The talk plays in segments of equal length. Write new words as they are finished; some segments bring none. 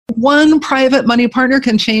One private money partner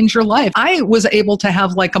can change your life. I was able to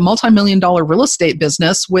have like a multi-million-dollar real estate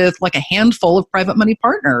business with like a handful of private money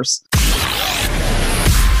partners.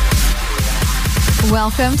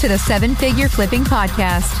 Welcome to the Seven Figure Flipping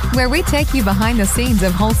Podcast, where we take you behind the scenes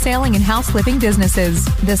of wholesaling and house flipping businesses.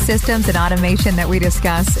 The systems and automation that we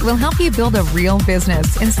discuss will help you build a real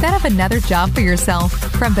business instead of another job for yourself.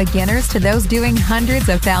 From beginners to those doing hundreds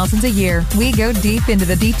of thousands a year, we go deep into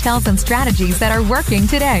the details and strategies that are working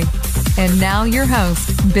today. And now your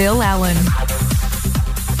host, Bill Allen.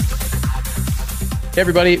 Hey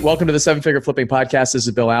everybody, welcome to the Seven Figure Flipping Podcast. This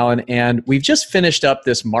is Bill Allen, and we've just finished up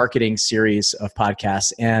this marketing series of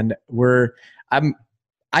podcasts, and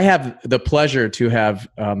I have the pleasure to have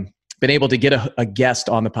been able to get a guest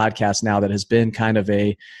on the podcast now that has been kind of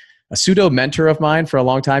a pseudo mentor of mine for a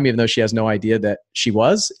long time, even though she has no idea that she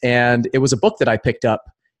was. And it was a book that I picked up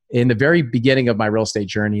in the very beginning of my real estate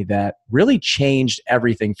journey that really changed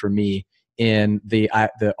everything for me in the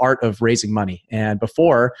art of raising money. And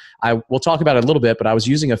before, we'll talk about it a little bit, but I was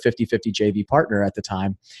using a 50-50 JV partner at the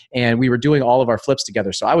time, and we were doing all of our flips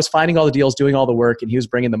together. So I was finding all the deals, doing all the work, and he was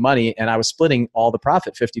bringing the money, and I was splitting all the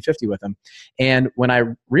profit 50-50 with him. And when I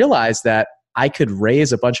realized that I could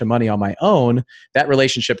raise a bunch of money on my own, that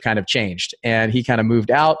relationship kind of changed. And he kind of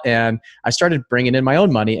moved out, and I started bringing in my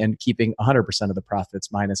own money and keeping 100% of the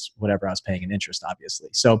profits minus whatever I was paying in interest, obviously.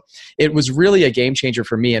 So it was really a game changer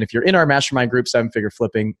for me. And if you're in our mastermind group, Seven Figure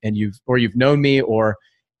Flipping, and you've known me or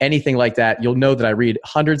anything like that, you'll know that I read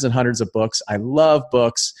hundreds and hundreds of books. I love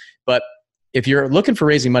books, but if you're looking for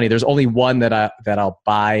raising money, there's only one that I'll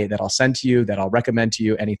buy, that I'll send to you, that I'll recommend to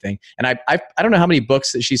you, anything. And I don't know how many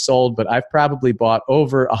books that she sold, but I've probably bought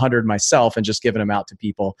over 100 myself and just given them out to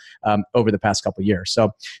people over the past couple of years.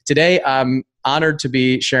 So today I'm honored to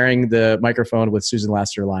be sharing the microphone with Susan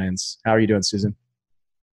Laster-Lyons. How are you doing, Susan?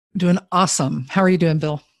 Doing awesome. How are you doing,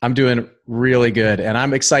 Bill? I'm doing really good. And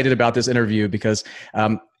I'm excited about this interview because,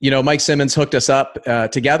 Mike Simmons hooked us up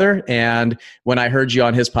together. And when I heard you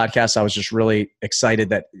on his podcast, I was just really excited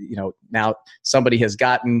that, now somebody has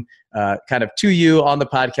gotten kind of to you on the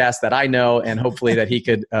podcast that I know, and hopefully that he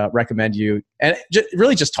could recommend you, and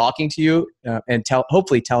really just talking to you and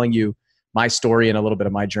hopefully telling you my story and a little bit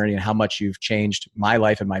of my journey and how much you've changed my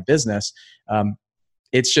life and my business.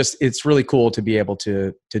 It's really cool to be able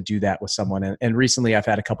to do that with someone. And recently I've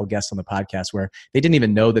had a couple guests on the podcast where they didn't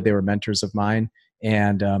even know that they were mentors of mine.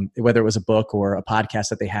 And whether it was a book or a podcast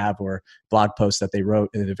that they have or blog posts that they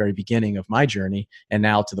wrote in the very beginning of my journey, and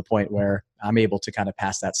now to the point where I'm able to kind of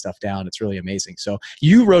pass that stuff down, it's really amazing. So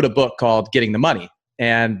you wrote a book called Getting the Money.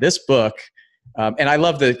 And this book, and I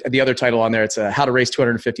love the other title on there. It's How to Raise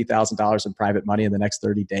 $250,000 in Private Money in the Next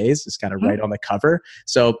 30 Days. It's kind of right on the cover.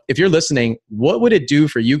 So if you're listening, what would it do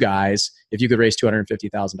for you guys if you could raise $250,000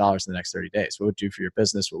 in the next 30 days? What would it do for your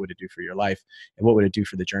business? What would it do for your life? And what would it do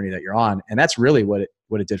for the journey that you're on? And that's really what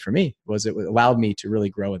it did for me, was it allowed me to really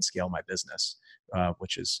grow and scale my business,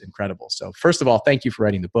 which is incredible. So first of all, thank you for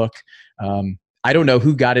writing the book. I don't know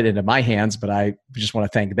who got it into my hands, but I just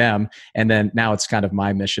want to thank them. And then now it's kind of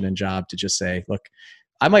my mission and job to just say, look,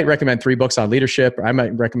 I might recommend 3 books on leadership, or I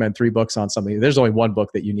might recommend 3 books on something. There's only one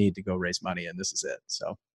book that you need to go raise money, and this is it.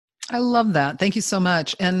 So I love that. Thank you so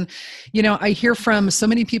much. And, I hear from so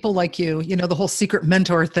many people like you, the whole secret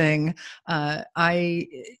mentor thing.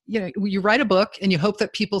 You write a book and you hope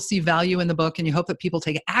that people see value in the book, and you hope that people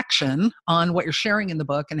take action on what you're sharing in the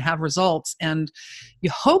book and have results. And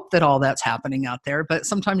you hope that all that's happening out there, but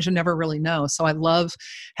sometimes you never really know. So I love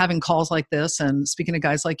having calls like this and speaking to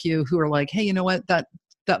guys like you who are like, hey, you know what, that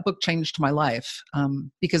book changed my life,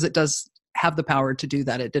 because it does have the power to do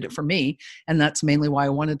that. It did it for me. And that's mainly why I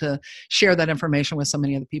wanted to share that information with so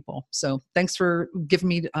many other people. So thanks for giving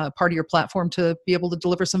me part of your platform to be able to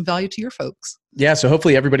deliver some value to your folks. Yeah. So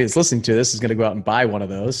hopefully everybody that's listening to this is going to go out and buy one of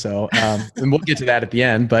those. So, and we'll get to that at the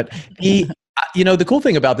end. But the cool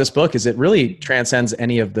thing about this book is it really transcends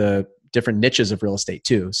any of the different niches of real estate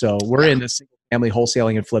too. So we're in the single family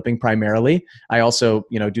wholesaling and flipping primarily. I also,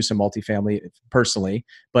 do some multifamily personally,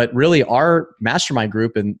 but really our mastermind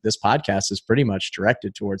group in this podcast is pretty much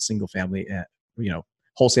directed towards single family,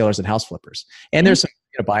 wholesalers and house flippers. And there's some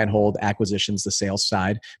buy and hold acquisitions, the sales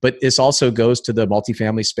side, but this also goes to the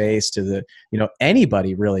multifamily space, to the,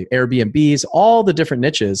 anybody really, Airbnbs, all the different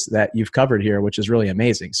niches that you've covered here, which is really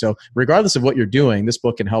amazing. So regardless of what you're doing, this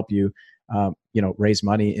book can help you raise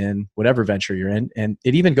money in whatever venture you're in. And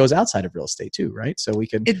it even goes outside of real estate too, right? So we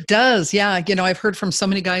can. It does. Yeah. I've heard from so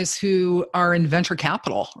many guys who are in venture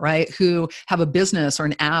capital, right? Who have a business or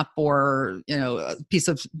an app or, a piece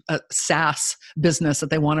of SaaS business that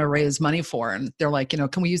they want to raise money for. And they're like,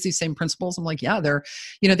 can we use these same principles? I'm like, yeah,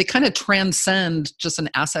 they kind of transcend just an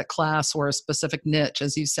asset class or a specific niche,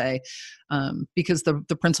 as you say, because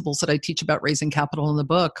the principles that I teach about raising capital in the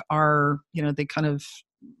book are, they kind of,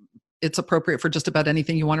 it's appropriate for just about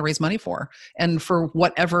anything you want to raise money for and for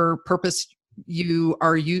whatever purpose you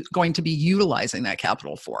are going to be utilizing that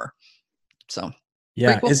capital for. So,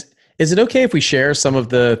 yeah. Cool. Is it okay if we share some of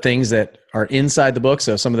the things that are inside the book?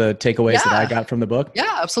 So some of the takeaways that I got from the book?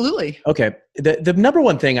 Yeah, absolutely. Okay. The number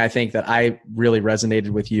one thing I think that I really resonated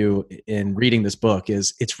with you in reading this book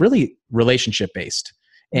is it's really relationship based.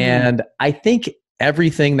 And I think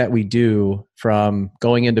everything that we do, from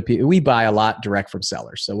going into people, we buy a lot direct from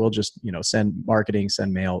sellers. So we'll just, send marketing,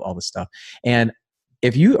 send mail, all this stuff. And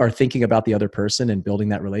if you are thinking about the other person and building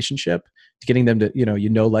that relationship, getting them to,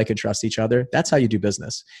 like and trust each other, that's how you do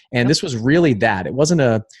business. And this was really that. It wasn't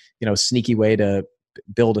a, sneaky way to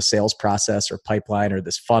build a sales process or pipeline or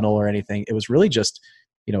this funnel or anything. It was really just,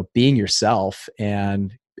 being yourself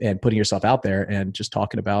and putting yourself out there and just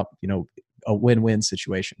talking about, a win-win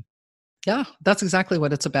situation. Yeah, that's exactly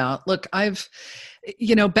what it's about. Look, back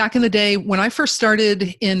in the day when I first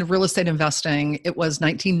started in real estate investing, it was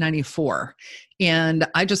 1994. And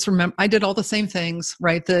I just remember I did all the same things,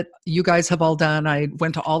 right, that you guys have all done. I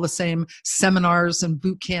went to all the same seminars and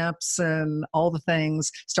boot camps and all the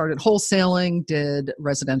things, started wholesaling, did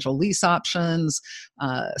residential lease options,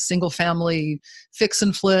 single family fix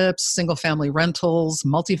and flips, single family rentals,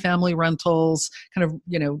 multifamily rentals, kind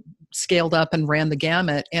of, scaled up and ran the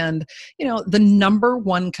gamut. And, the number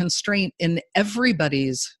one constraint in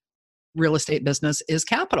everybody's real estate business is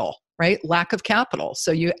capital, right? Lack of capital.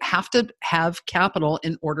 So you have to have capital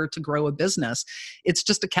in order to grow a business. It's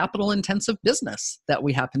just a capital intensive business that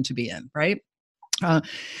we happen to be in, right?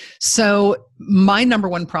 So my number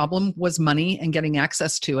one problem was money and getting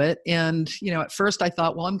access to it. And, at first I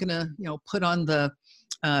thought, well, I'm going to, put on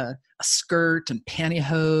a skirt and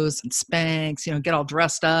pantyhose and Spanx, get all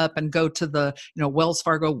dressed up and go to the, Wells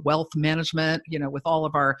Fargo wealth management, with all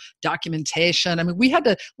of our documentation. I mean, we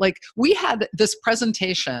had this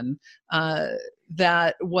presentation,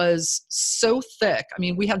 that was so thick. I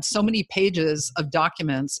mean, we had so many pages of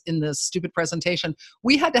documents in this stupid presentation.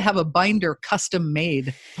 We had to have a binder custom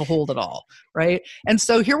made to hold it all, right? And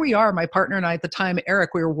so here we are, my partner and I at the time,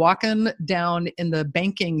 Eric, we were walking down in the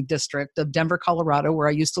banking district of Denver, Colorado, where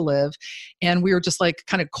I used to live. And we were just like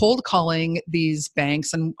kind of cold calling these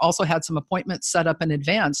banks and also had some appointments set up in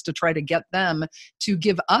advance to try to get them to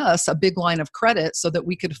give us a big line of credit so that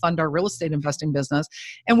we could fund our real estate investing business.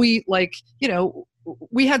 And we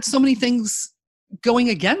we had so many things going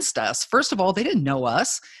against us. First of all, they didn't know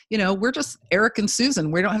us. We're just Eric and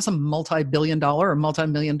Susan. We don't have some multi-billion-dollar or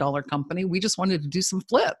multi-million-dollar company. We just wanted to do some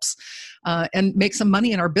flips and make some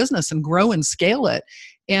money in our business and grow and scale it.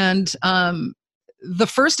 And the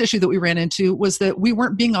first issue that we ran into was that we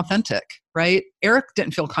weren't being authentic, right? Eric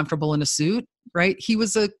didn't feel comfortable in a suit, right? He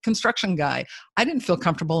was a construction guy. I didn't feel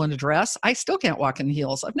comfortable in a dress. I still can't walk in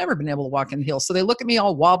heels. I've never been able to walk in heels. So they look at me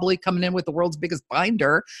all wobbly coming in with the world's biggest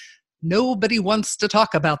binder. Nobody wants to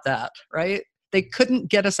talk about that, right? They couldn't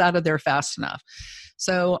get us out of there fast enough.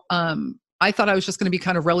 So I thought I was just going to be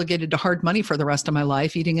kind of relegated to hard money for the rest of my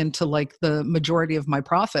life, eating into like the majority of my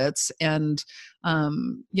profits. And,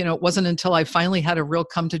 it wasn't until I finally had a real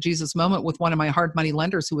come to Jesus moment with one of my hard money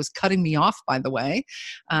lenders, who was cutting me off, by the way,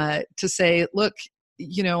 to say, look,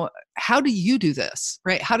 how do you do this,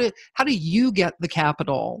 right? How do you get the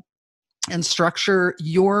capital and structure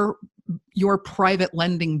your private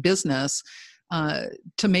lending business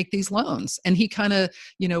to make these loans? And he kind of,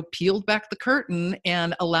 peeled back the curtain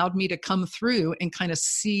and allowed me to come through and kind of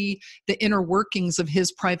see the inner workings of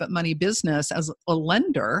his private money business as a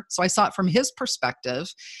lender. So I saw it from his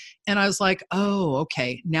perspective, and I was like, oh,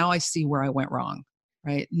 okay, now I see where I went wrong,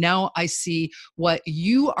 right? Now I see what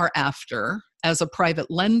you are after as a private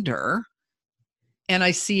lender. And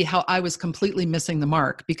I see how I was completely missing the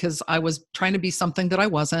mark because I was trying to be something that I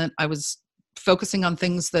wasn't. I was focusing on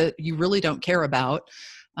things that you really don't care about.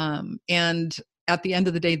 And at the end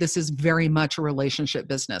of the day, this is very much a relationship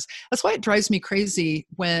business. That's why it drives me crazy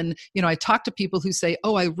when, I talk to people who say,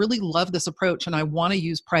 oh, I really love this approach and I want to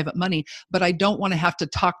use private money, but I don't want to have to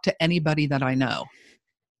talk to anybody that I know.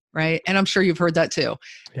 Right. And I'm sure you've heard that too.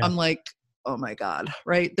 Yeah. I'm like, oh my God,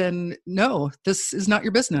 right? Then no, this is not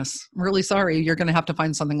your business. I'm really sorry. You're going to have to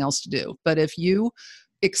find something else to do. But if you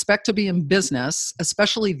expect to be in business,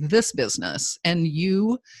 especially this business, and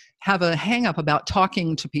you have a hang up about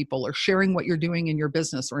talking to people or sharing what you're doing in your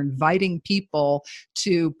business or inviting people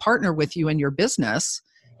to partner with you in your business,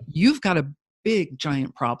 you've got a big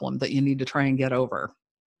giant problem that you need to try and get over.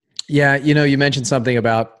 Yeah, you mentioned something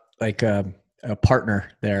about like a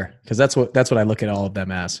partner there, because that's what I look at all of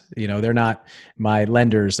them as. They're not my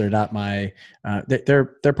lenders, they're not my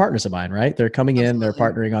they're partners of mine, right? They're coming in, they're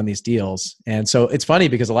partnering on these deals. And so it's funny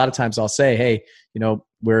because a lot of times I'll say, hey,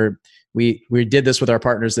 we did this with our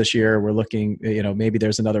partners this year. We're looking, maybe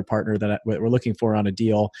there's another partner that we're looking for on a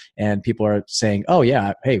deal, and people are saying, oh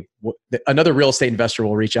yeah, hey, another real estate investor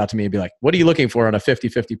will reach out to me and be like, what are you looking for on a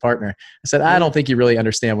 50-50 partner? I said, I don't think you really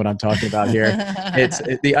understand what I'm talking about here. It's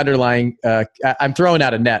the underlying, I'm throwing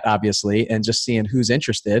out a net, obviously, and just seeing who's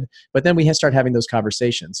interested. But then we start having those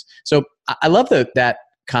conversations. So I love that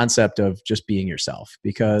concept of just being yourself,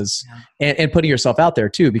 because, and putting yourself out there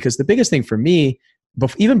too, because the biggest thing for me,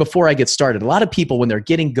 even before I get started, a lot of people, when they're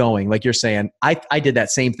getting going, like you're saying, I did that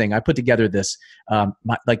same thing. I put together this,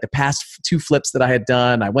 like the past 2 flips that I had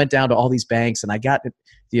done. I went down to all these banks and I got,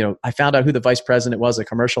 I found out who the vice president was at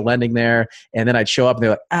commercial lending there. And then I'd show up and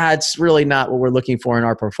they're like, it's really not what we're looking for in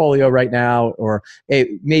our portfolio right now. Or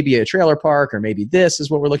hey, maybe a trailer park, or maybe this is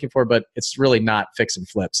what we're looking for, but it's really not fix and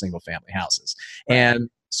flip single family houses. Right. And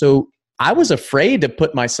so I was afraid to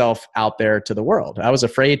put myself out there to the world. I was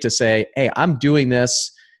afraid to say, hey, I'm doing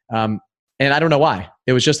this. And I don't know why.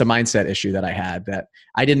 It was just a mindset issue that I had, that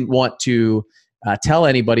I didn't want to tell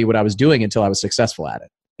anybody what I was doing until I was successful at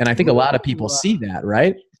it. And I think a lot of people see that,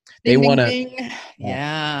 right? They want to.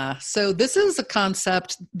 Yeah. So this is a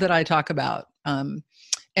concept that I talk about.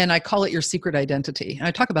 And I call it your secret identity. And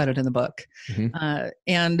I talk about it in the book. Mm-hmm.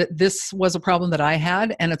 And this was a problem that I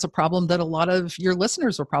had, and it's a problem that a lot of your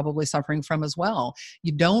listeners are probably suffering from as well.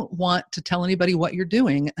 You don't want to tell anybody what you're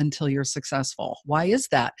doing until you're successful. Why is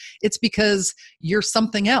that? It's because you're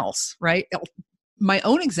something else, right? My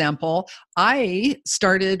own example, I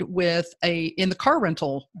started in the car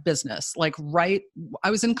rental business, I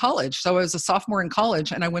was in college. So I was a sophomore in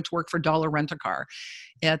college, and I went to work for Dollar Rent-A-Car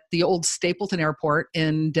at the old Stapleton Airport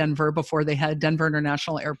in Denver before they had Denver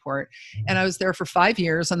International Airport. And I was there for 5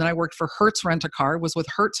 years. And then I worked for Hertz Rent-A-Car, was with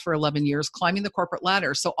Hertz for 11 years, climbing the corporate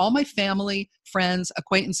ladder. So all my family, friends,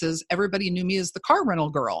 acquaintances, everybody knew me as the car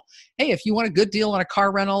rental girl. Hey, if you want a good deal on a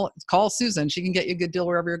car rental, call Susan. She can get you a good deal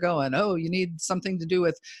wherever you're going. Oh, you need something to do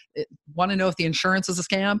with it, want to know if the insurance is a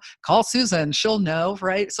scam? Call Susan. She'll know,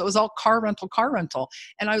 right? So it was all car rental.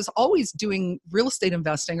 And I was always doing real estate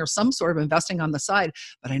investing or some sort of investing on the side.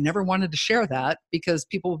 But I never wanted to share that because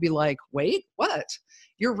people would be like, wait, what?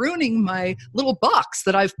 You're ruining my little box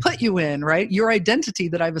that I've put you in, right? Your identity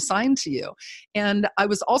that I've assigned to you. And I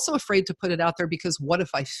was also afraid to put it out there because what if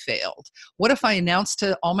I failed? What if I announced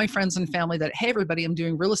to all my friends and family that, hey, everybody, I'm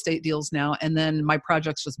doing real estate deals now. And then my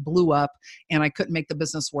projects just blew up and I couldn't make the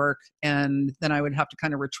business work. And then I would have to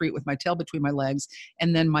kind of retreat with my tail between my legs.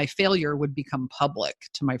 And then my failure would become public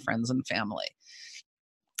to my friends and family.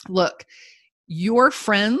 Look, your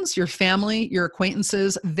friends, your family, your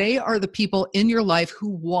acquaintances, they are the people in your life who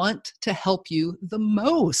want to help you the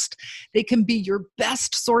most. They can be your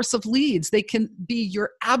best source of leads. They can be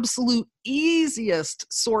your absolute easiest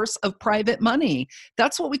source of private money.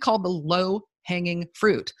 That's what we call the low-hanging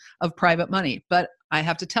fruit of private money. But I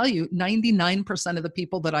have to tell you, 99% of the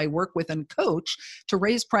people that I work with and coach to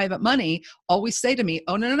raise private money always say to me,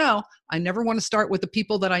 oh, no. I never want to start with the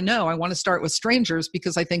people that I know. I want to start with strangers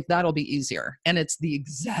because I think that'll be easier. And it's the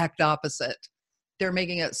exact opposite. They're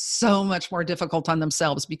making it so much more difficult on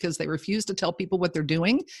themselves because they refuse to tell people what they're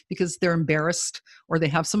doing because they're embarrassed or they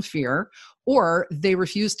have some fear, or they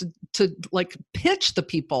refuse to pitch the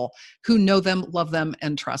people who know them, love them,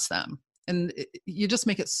 and trust them. And you just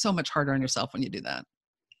make it so much harder on yourself when you do that.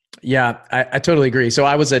 Yeah, I totally agree. So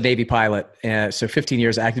I was a Navy pilot. So 15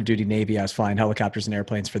 years active duty Navy. I was flying helicopters and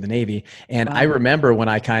airplanes for the Navy. And wow. I remember when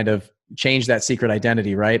I kind of changed that secret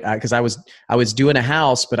identity, right? Because I was doing a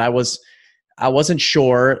house, but I wasn't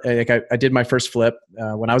sure. Like I did my first flip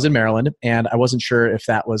when I was in Maryland, and I wasn't sure if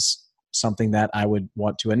that was something that I would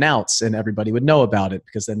want to announce and everybody would know about it,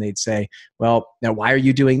 because then they'd say, well, now why are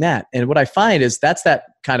you doing that? And what I find is that's that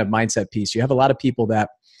kind of mindset piece. You have a lot of people that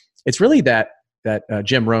it's really that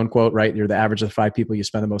Jim Rohn quote, right? You're the average of the 5 people you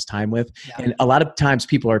spend the most time with. Yeah. And a lot of times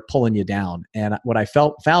people are pulling you down. And what I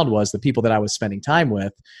found was the people that I was spending time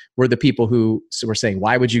with were the people who were saying,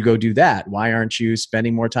 why would you go do that? Why aren't you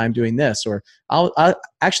spending more time doing this? Or I'll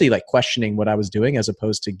actually questioning what I was doing as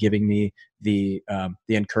opposed to giving me the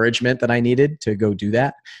encouragement that I needed to go do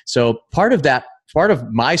that. So part of that part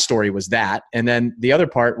of my story was that. And then the other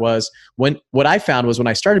part was what I found was when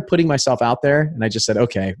I started putting myself out there and I just said,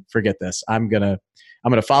 okay, forget this. I'm going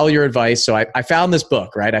to follow your advice. So I found this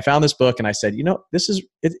book, right? I found this book and I said,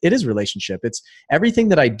 it is relationship. It's everything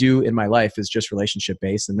that I do in my life is just relationship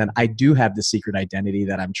based. And then I do have the secret identity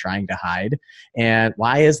that I'm trying to hide. And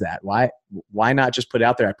why is that? Why not just put it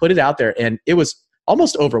out there? I put it out there and it was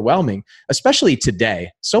almost overwhelming, especially today.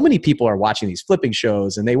 So many people are watching these flipping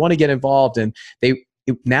shows and they want to get involved and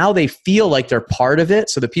now they feel like they're part of it.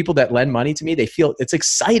 So the people that lend money to me, they feel it's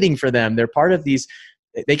exciting for them. They're part of these.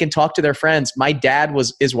 They can talk to their friends. My dad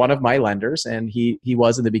is one of my lenders, and he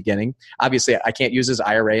was in the beginning. Obviously, I can't use his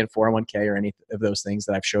IRA and 401k or any of those things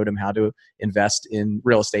that I've showed him how to invest in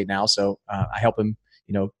real estate now. So I help him,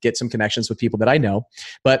 get some connections with people that I know.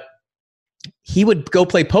 But he would go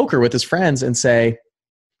play poker with his friends and say,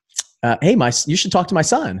 hey, you should talk to my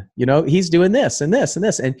son. He's doing this and this and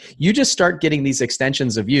this. And you just start getting these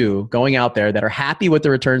extensions of you going out there that are happy with the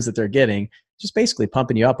returns that they're getting, just basically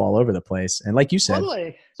pumping you up all over the place. And like you said,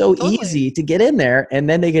 totally. Easy to get in there and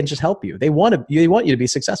then they can just help you. They want you to be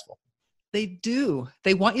successful. They do.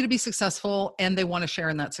 They want you to be successful and they want to share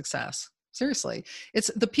in that success. Seriously. It's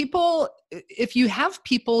the people, if you have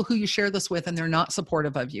people who you share this with and they're not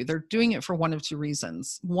supportive of you, they're doing it for one of two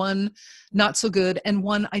reasons. One, not so good, and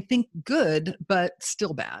one, I think good, but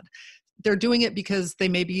still bad. They're doing it because they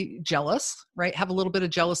may be jealous, right? Have a little bit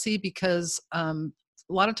of jealousy because a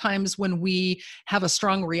lot of times when we have a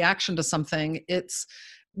strong reaction to something,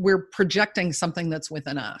 we're projecting something that's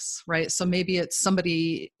within us, right? So maybe it's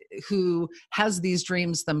somebody who has these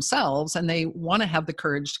dreams themselves and they want to have the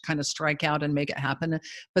courage to kind of strike out and make it happen,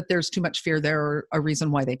 but there's too much fear there or a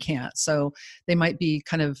reason why they can't. So they might be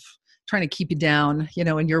kind of trying to keep you down,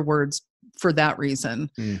 in your words, for that reason.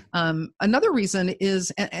 Another reason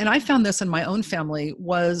is, and I found this in my own family,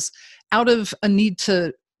 was out of a need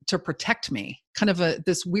to protect me, kind of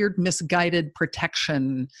this weird misguided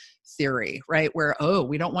protection theory, right? Where,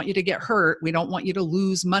 we don't want you to get hurt. We don't want you to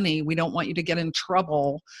lose money. We don't want you to get in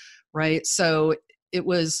trouble, right? So it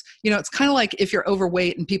was, it's kind of like if you're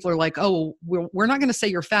overweight and people are like, oh, we're not going to say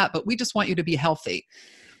you're fat, but we just want you to be healthy.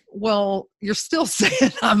 Well, you're still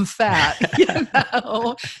saying I'm fat,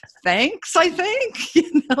 thanks, I think,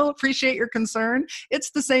 appreciate your concern.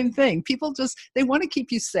 It's the same thing. People they want to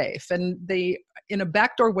keep you safe. And they, in a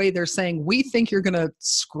backdoor way, they're saying, we think you're going to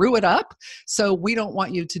screw it up. So we don't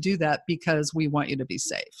want you to do that because we want you to be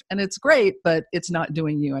safe. And it's great, but it's not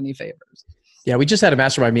doing you any favors. Yeah, we just had a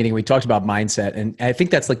mastermind meeting. We talked about mindset. And I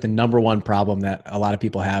think that's like the number one problem that a lot of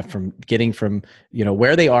people have from getting from,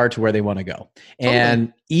 where they are to where they want to go. Totally.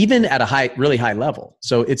 And even at a really high level.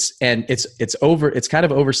 So it's kind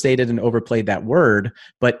of overstated and overplayed, that word,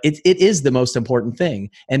 but it is the most important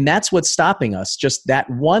thing. And that's what's stopping us. Just that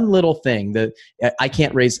one little thing that I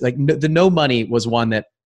can't raise, like the no money was one that,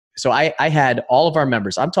 so I had all of our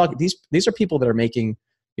members, I'm talking, these are people that are making,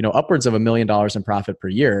 upwards of $1 million in profit per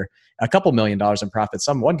year, a couple $1 million in profit.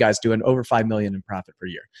 One guy's doing over 5 million in profit per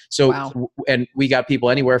year. So, wow. And we got people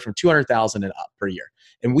anywhere from 200,000 and up per year.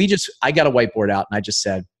 And I got a whiteboard out and I just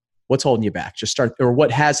said, what's holding you back? Just start, or what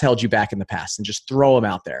has held you back in the past, and just throw them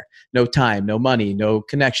out there. No time, no money, no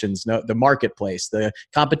connections, the marketplace, the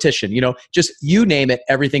competition, just you name it,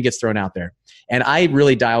 everything gets thrown out there. And I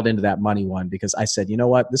really dialed into that money one because I said, you know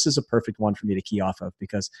what, this is a perfect one for me to key off of,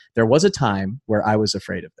 because there was a time where I was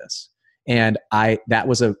afraid of this. And that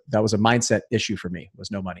was a mindset issue for me,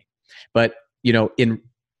 was no money. But, your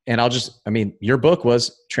book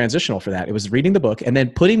was transitional for that. It was reading the book and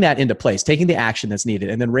then putting that into place, taking the action that's needed,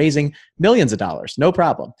 and then raising millions of dollars, no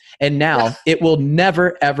problem. And now it will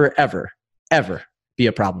never, ever, ever, ever be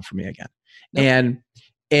a problem for me again. Nope.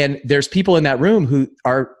 And there's people in that room who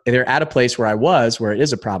they're at a place where it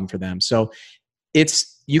is a problem for them. So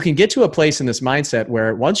you can get to a place in this mindset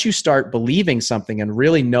where once you start believing something and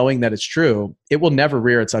really knowing that it's true, it will never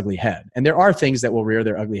rear its ugly head. And there are things that will rear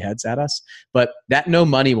their ugly heads at us, but that no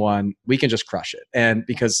money one, we can just crush it. And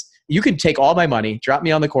because you can take all my money, drop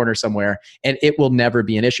me on the corner somewhere, and it will never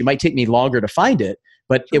be an issue. It might take me longer to find it,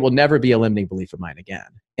 but it will never be a limiting belief of mine again.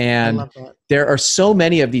 And there are so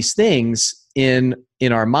many of these things in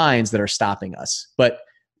our minds that are stopping us. But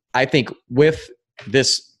I think with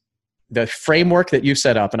the framework that you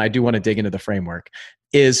set up, and I do want to dig into the framework,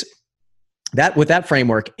 is that with that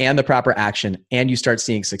framework and the proper action, and you start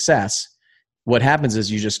seeing success, what happens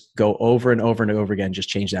is you just go over and over and over again, just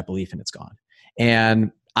change that belief and it's gone.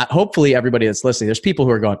 And hopefully everybody that's listening, there's people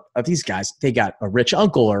who are going, oh, these guys, they got a rich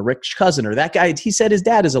uncle or a rich cousin, or that guy, he said his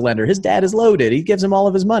dad is a lender. His dad is loaded. He gives him all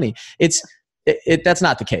of his money. That's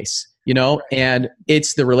not the case. And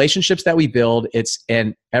it's the relationships that we build.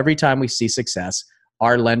 And every time we see success,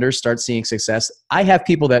 our lenders start seeing success. I have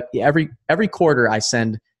people that every quarter I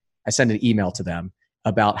send an email to them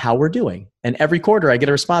about how we're doing. And every quarter I get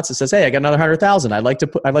a response that says, hey, I got another 100,000. I'd like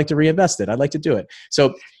to reinvest it. I'd like to do it.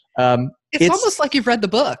 So it's almost like you've read the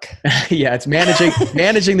book. Yeah, it's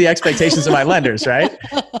managing the expectations of my lenders, right?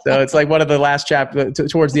 So it's like one of the last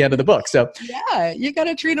chapters towards the end of the book. So yeah, you got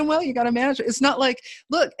to treat them well. You got to manage it. It's not like,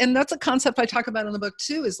 look, and that's a concept I talk about in the book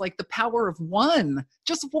too, is like the power of one,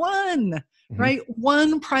 just one, right?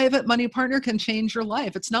 One private money partner can change your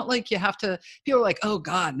life. It's not like you have to, people are like, oh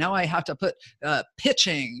God, now I have to put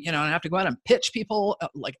pitching, and I have to go out and pitch people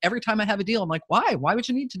like every time I have a deal. I'm like, why? Why would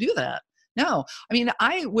you need to do that? No, I mean,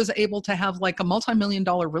 I was able to have like a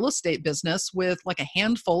multi-million-dollar real estate business with like a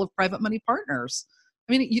handful of private money partners.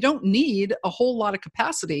 I mean, you don't need a whole lot of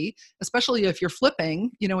capacity, especially if you're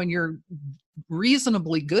flipping, and you're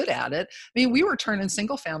reasonably good at it. I mean, we were turning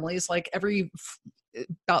single families like every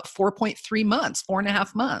about 4.3 months,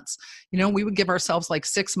 4.5 months. We would give ourselves like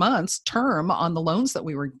 6 months term on the loans that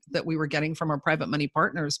we were getting from our private money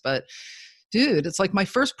partners. But dude, it's like my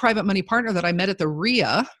first private money partner that I met at the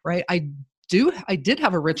RIA, right? I did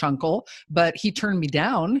have a rich uncle, but he turned me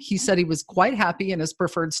down. He said he was quite happy in his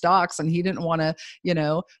preferred stocks and he didn't want to,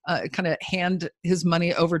 kind of hand his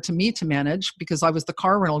money over to me to manage because I was the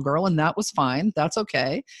car rental girl, and that was fine. That's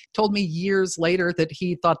okay. Told me years later that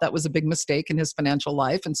he thought that was a big mistake in his financial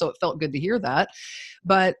life. And so it felt good to hear that.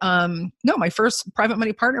 But no, my first private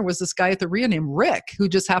money partner was this guy at the RIA named Rick, who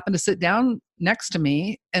just happened to sit down next to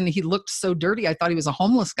me, and he looked so dirty. I thought he was a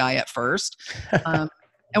homeless guy at first.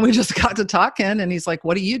 And we just got to talking, and he's like,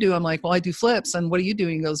 what do you do? I'm like, well, I do flips. And what do you do?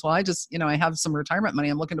 He goes, well, I just, I have some retirement money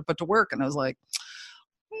I'm looking to put to work. And I was like,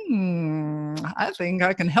 I think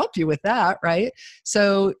I can help you with that. Right.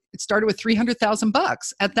 So it started with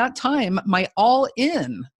 $300,000. At that time, my all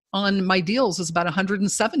in on my deals was about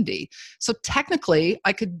 170. So technically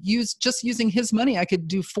I could using his money, I could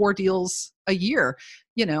do 4 deals a year,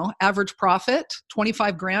 average profit,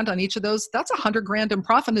 25 grand on each of those. That's 100 grand in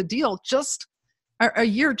profit a deal, just a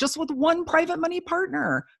year, just with one private money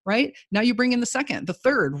partner, right? Now you bring in the second, the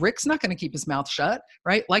third. Rick's not going to keep his mouth shut,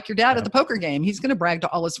 right? Like your dad at the poker game. He's going to brag to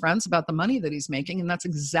all his friends about the money that he's making. And that's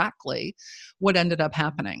exactly what ended up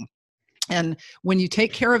happening. And when you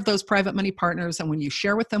take care of those private money partners, and when you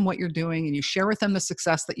share with them what you're doing, and you share with them the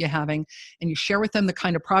success that you're having, and you share with them the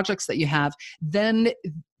kind of projects that you have, then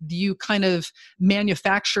you kind of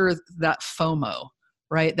manufacture that FOMO,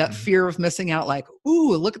 right? That fear of missing out, like,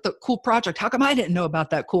 ooh, look at the cool project. How come I didn't know about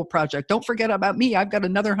that cool project? Don't forget about me. I've got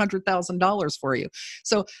another $100,000 for you.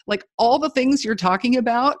 So like all the things you're talking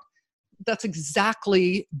about, that's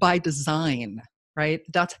exactly by design, right?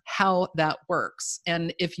 That's how that works.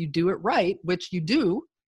 And if you do it right, which you do,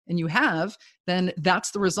 and you have, then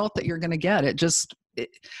that's the result that you're going to get.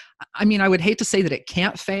 I would hate to say that it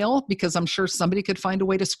can't fail, because I'm sure somebody could find a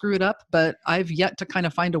way to screw it up, but I've yet to kind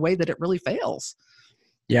of find a way that it really fails.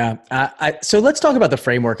 Yeah. So let's talk about the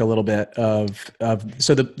framework a little bit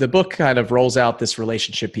so the book kind of rolls out this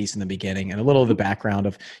relationship piece in the beginning and a little of the background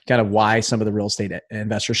of kind of why some of the real estate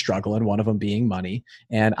investors struggle, and one of them being money.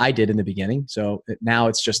 And I did in the beginning. So now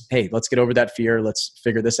it's just, hey, let's get over that fear. Let's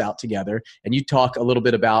figure this out together. And you talk a little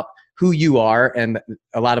bit about who you are, and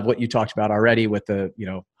a lot of what you talked about already with the,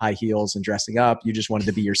 high heels and dressing up. You just wanted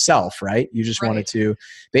to be yourself, right? You just wanted to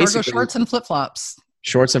basically cargo shorts and flip-flops.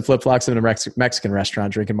 Shorts and flip-flops in a Mexican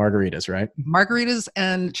restaurant drinking margaritas, right? Margaritas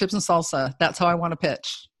and chips and salsa. That's how I want to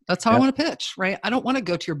pitch. That's how I want to pitch, right? I don't want to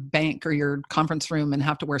go to your bank or your conference room and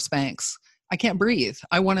have to wear Spanx. I can't breathe.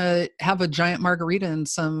 I want to have a giant margarita and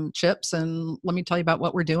some chips, and let me tell you about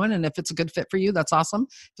what we're doing. And if it's a good fit for you, that's awesome.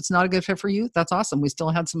 If it's not a good fit for you, that's awesome. We still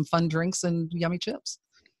had some fun drinks and yummy chips.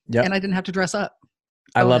 Yep. And I didn't have to dress up.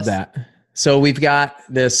 I love that. So we've got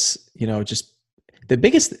this, just the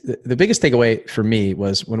biggest takeaway for me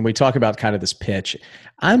was when we talk about kind of this pitch,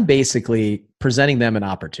 I'm basically presenting them an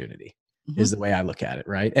opportunity is the way I look at it.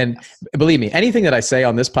 Right. And believe me, anything that I say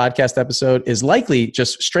on this podcast episode is likely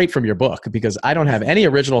just straight from your book, because I don't have any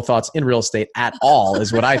original thoughts in real estate at all,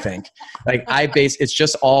 is what I think. Like it's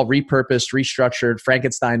just all repurposed, restructured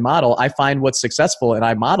Frankenstein model. I find what's successful and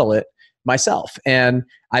I model it myself. And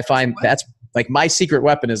I find that's like my secret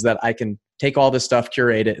weapon, is that I can take all this stuff,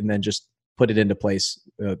 curate it, and then just put it into place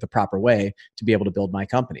the proper way to be able to build my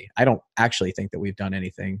company. I don't actually think that we've done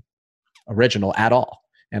anything original at all.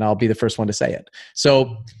 And I'll be the first one to say it.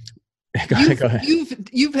 So go ahead.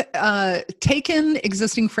 You've taken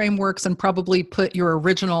existing frameworks and probably put your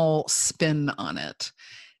original spin on it.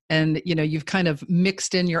 And, you've kind of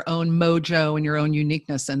mixed in your own mojo and your own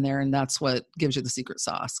uniqueness in there. And that's what gives you the secret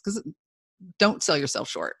sauce, because don't sell yourself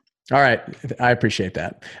short. All right. I appreciate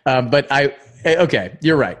that. Okay,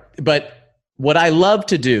 you're right. But what I love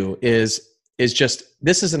to do is just,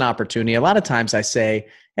 this is an opportunity. A lot of times I say,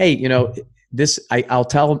 hey, I'll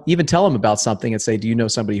tell them about something and say, do you know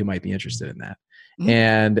somebody who might be interested in that? Mm-hmm.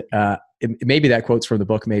 And maybe that quote's from the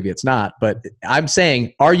book, maybe it's not, but I'm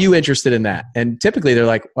saying, are you interested in that? And typically they're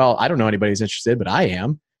like, well, I don't know anybody who's interested, but I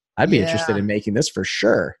am. I'd be interested in making this for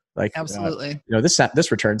sure. Like, absolutely.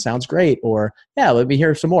 This return sounds great. Or yeah, let me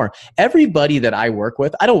hear some more. Everybody that I work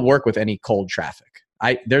with, I don't work with any cold traffic.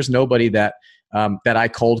 There's nobody that I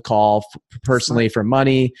cold call personally for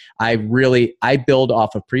money. I build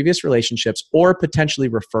off of previous relationships or potentially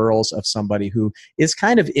referrals of somebody who is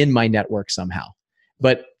kind of in my network somehow.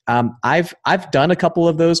 But I've done a couple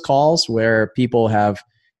of those calls where people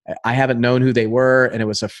I haven't known who they were, and it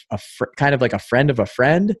was kind of like a friend of a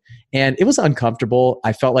friend, and it was uncomfortable.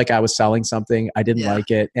 I felt like I was selling something. I didn't like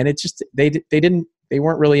it, and it just they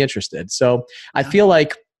weren't really interested. So I feel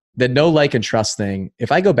like the know, like, and trust thing.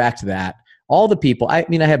 If I go back to that, all the people, I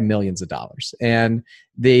have millions of dollars, and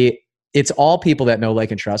it's all people that know,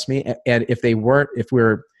 like, and trust me. And if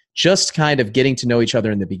we're just kind of getting to know each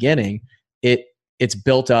other in the beginning, it's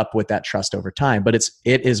built up with that trust over time. But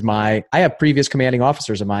I have previous commanding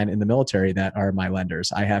officers of mine in the military that are my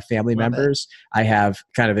lenders. I have family members. I have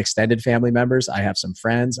kind of extended family members. I have some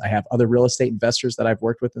friends. I have other real estate investors that I've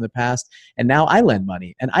worked with in the past. And now I lend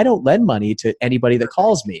money, and I don't lend money to anybody that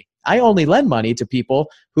calls me. I only lend money to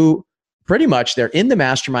people who pretty much they're in the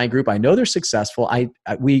mastermind group. I know they're successful.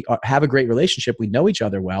 We have a great relationship. We know each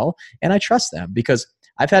other well, and I trust them because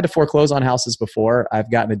I've had to foreclose on houses before.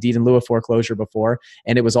 I've gotten a deed in lieu of foreclosure before,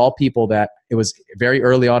 and it was all people that it was very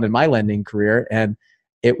early on in my lending career, and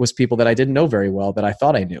it was people that I didn't know very well that I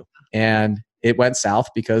thought I knew, and it went south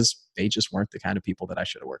because they just weren't the kind of people that I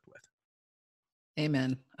should have worked with.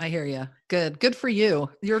 Amen. I hear you. Good for you.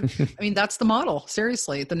 That's the model.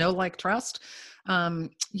 Seriously, the know, like, trust.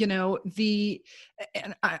 And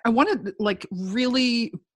I want to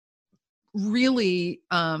really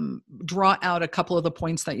draw out a couple of the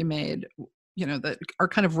points that you made, that are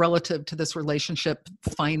kind of relative to this relationship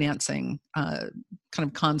financing kind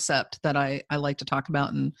of concept that I like to talk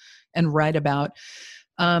about and write about.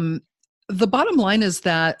 The bottom line is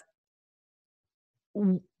that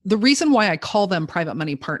the reason why I call them private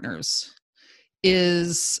money partners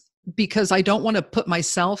is because I don't want to put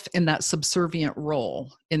myself in that subservient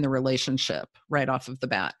role in the relationship right off of the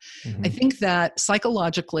bat. Mm-hmm. I think that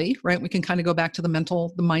psychologically, right, we can kind of go back to the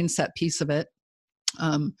mindset piece of it.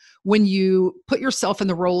 When you put yourself in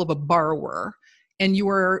the role of a borrower and you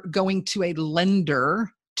are going to a lender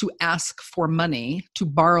to ask for money, to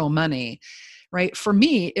borrow money, right? For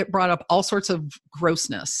me, it brought up all sorts of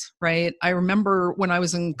grossness, right? I remember when I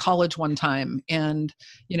was in college one time and,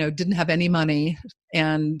 didn't have any money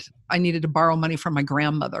and I needed to borrow money from my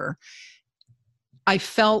grandmother. I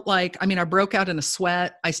felt like, I broke out in a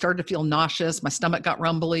sweat. I started to feel nauseous. My stomach got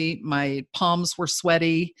rumbly. My palms were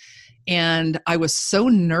sweaty. And I was so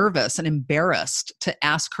nervous and embarrassed to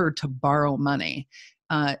ask her to borrow money.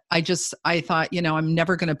 I thought, I'm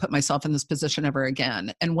never going to put myself in this position ever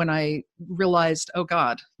again. And when I realized, oh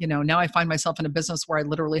God, now I find myself in a business where I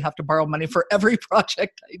literally have to borrow money for every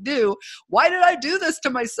project I do. Why did I do this to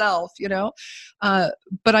myself? But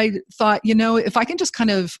I thought, if I can just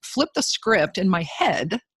kind of flip the script in my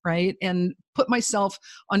head, right, and put myself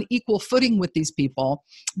on equal footing with these people,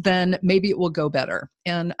 then maybe it will go better.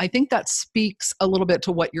 And I think that speaks a little bit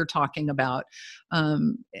to what you're talking about.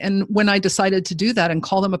 And when I decided to do that and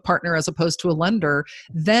call them a partner as opposed to a lender,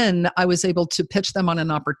 then I was able to pitch them on an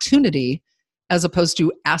opportunity as opposed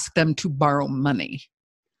to ask them to borrow money.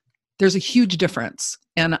 There's a huge difference.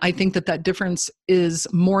 And I think that difference is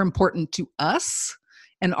more important to us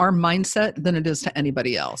and our mindset than it is to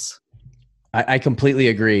anybody else. I completely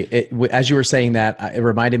agree. As you were saying that, it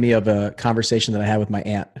reminded me of a conversation that I had with my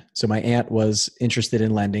aunt. So my aunt was interested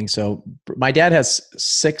in lending. So my dad has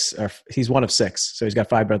he's one of 6. So he's got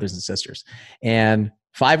 5 brothers and sisters. And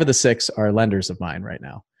 5 of the 6 are lenders of mine right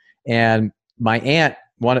now. And my aunt,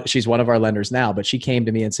 she's one of our lenders now, but she came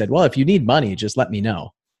to me and said, well, if you need money, just let me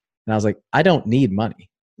know. And I was like, I don't need money.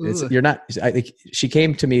 She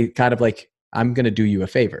came to me kind of like, I'm going to do you a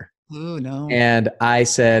favor. Ooh, no. And I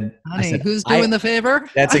said, honey, who's doing the favor?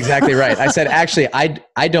 That's exactly right. I said, actually,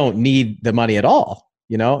 I don't need the money at all.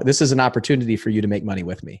 This is an opportunity for you to make money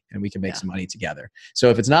with me and we can make some money together. So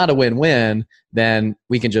if it's not a win-win, then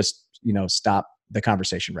we can just, stop the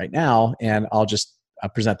conversation right now. And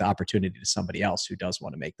present the opportunity to somebody else who does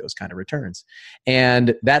want to make those kind of returns.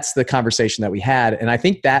 And that's the conversation that we had. And I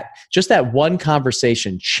think that just that one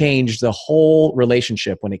conversation changed the whole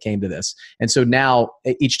relationship when it came to this. And so now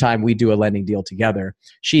each time we do a lending deal together,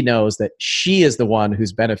 she knows that she is the one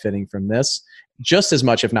who's benefiting from this just as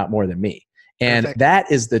much, if not more than me. And Perfect.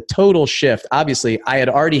 that is the total shift. Obviously, I had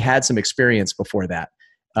already had some experience before that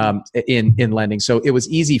in lending. So it was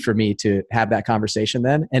easy for me to have that conversation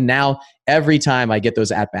then. And now every time I get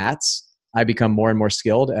those at-bats, I become more and more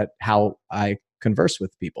skilled at how I converse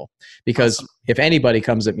with people. Because Awesome. if anybody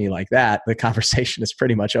comes at me like that, the conversation is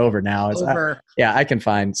pretty much over now. I can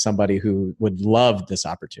find somebody who would love this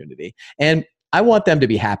opportunity. And I want them to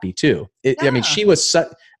be happy too. I mean, she was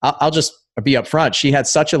I'll just be upfront. She had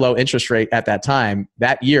such a low interest rate at that time.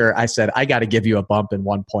 That year, I said, I got to give you a bump in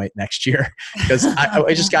 1 point next year, because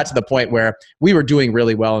I just got to the point where we were doing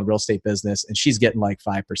really well in real estate business and she's getting like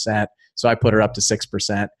 5%. So I put her up to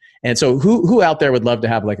 6%. And so who out there would love to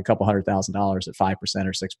have like a couple $100,000 at 5%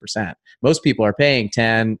 or 6%? Most people are paying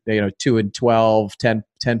 10, 2 and 12, 10%,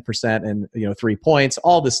 and 3 points,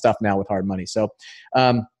 all this stuff now with hard money. So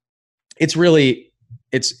it's really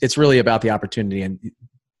about the opportunity, and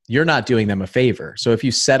you're not doing them a favor. So if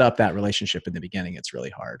you set up that relationship in the beginning, it's really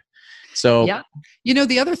hard. So yeah,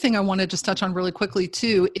 the other thing I want to just touch on really quickly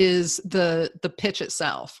too is the pitch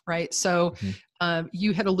itself, right? So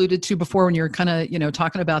you had alluded to before when you were kind of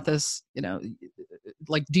talking about this,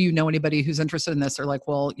 like, do you know anybody who's interested in this? Or like,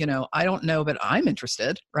 well, I don't know, but I'm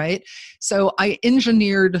interested, right? So I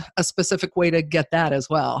engineered a specific way to get that as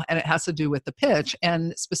well, and it has to do with the pitch,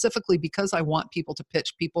 and specifically because I want people to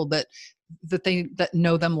pitch people that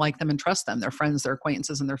know them, like them, and trust them, their friends, their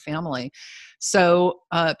acquaintances, and their family. So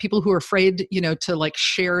people who are afraid, to like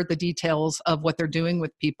share the details of what they're doing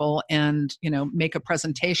with people and, make a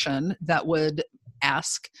presentation that would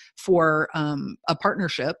ask for a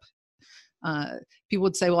partnership. People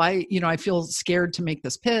would say, well, I feel scared to make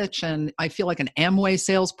this pitch, and I feel like an Amway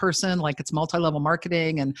salesperson, like it's multi-level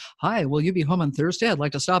marketing, and hi, will you be home on Thursday? I'd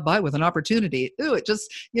like to stop by with an opportunity. Ooh, it just,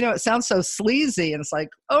 it sounds so sleazy, and it's like,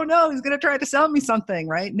 oh no, he's going to try to sell me something,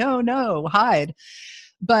 right? No, hide.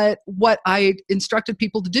 But what I instructed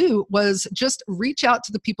people to do was just reach out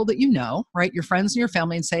to the people that right? Your friends and your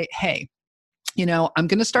family, and say, hey, I'm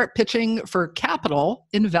going to start pitching for capital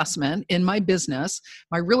investment in my business,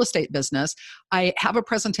 my real estate business. I have a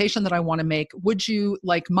presentation that I want to make. Would you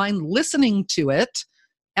mind listening to it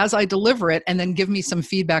as I deliver it, and then give me some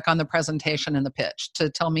feedback on the presentation and the pitch to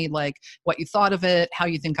tell me what you thought of it, how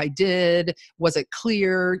you think I did, was it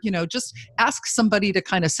clear? Just ask somebody to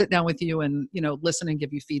kind of sit down with you and, listen and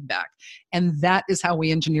give you feedback. And that is how we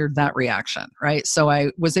engineered that reaction, right? So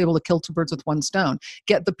I was able to kill two birds with one stone,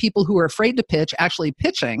 get the people who are afraid to pitch actually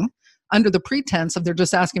pitching under the pretense of they're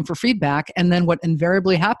just asking for feedback. And then what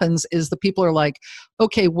invariably happens is the people are like,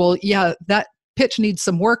 okay, well, yeah, that pitch needs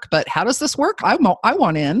some work, but how does this work? I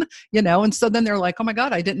want in, and so then they're like, oh my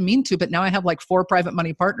God, I didn't mean to, but now I have 4 private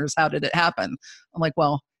money partners. How did it happen? I'm like,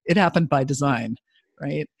 well, it happened by design,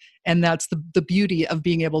 right? And that's the beauty of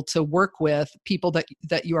being able to work with people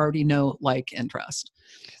that you already know, like, and trust.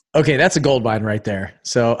 Okay, that's a gold mine right there.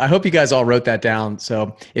 So I hope you guys all wrote that down.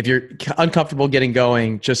 So if you're uncomfortable getting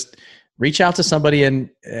going, just reach out to somebody and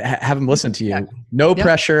have them listen to you. No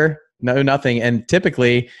pressure, no nothing. And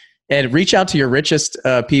typically, and reach out to your richest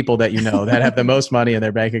people that that have the most money in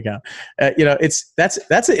their bank account.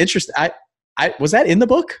 That's an interesting. I was that in the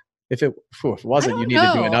book? If it wasn't, you need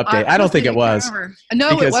to do an update. I don't think it was.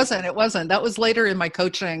 No, it wasn't. It wasn't. That was later in my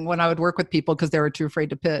coaching when I would work with people because they were too afraid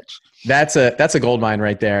to pitch. That's a gold mine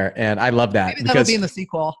right there, and I love that. Maybe that'll be in the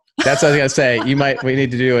sequel. That's what I was gonna say. We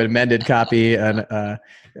need to do an amended copy,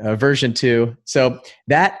 version 2. So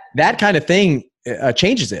that kind of thing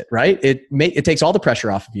changes it, right? It takes all the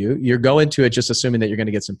pressure off of you. You're going to it just assuming that you're going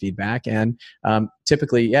to get some feedback, and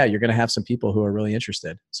typically, you're going to have some people who are really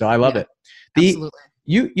interested. So I love it. Absolutely.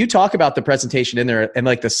 You talk about the presentation in there and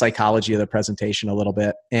the psychology of the presentation a little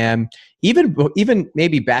bit, and even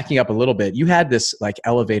maybe backing up a little bit, you had this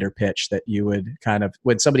elevator pitch that you would kind of,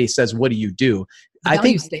 when somebody says, "What do you do?" The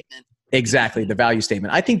value statement. Exactly, the value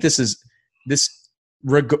statement. I think this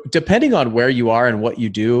depending on where you are and what you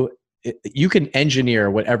do, you can engineer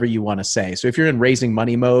whatever you want to say. So if you're in raising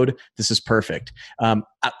money mode, this is perfect.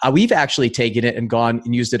 We've actually taken it and gone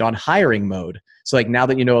and used it on hiring mode. So now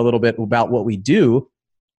that you know a little bit about what we do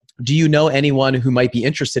you know anyone who might be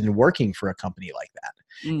interested in working for a company like that?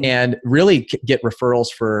 And really get referrals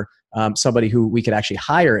for somebody who we could actually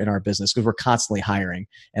hire in our business, because we're constantly hiring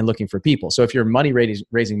and looking for people. So if you're in money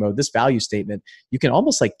raising mode, this value statement, you can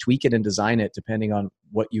almost tweak it and design it depending on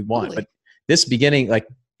what you want. Totally. But this beginning,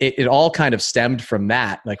 it all kind of stemmed from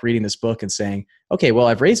that, like reading this book and saying, okay, well,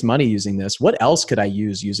 I've raised money using this. What else could I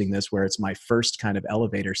use using this where it's my first kind of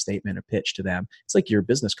elevator statement or pitch to them? It's like your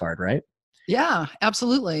business card, right? Yeah,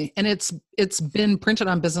 absolutely. And it's been printed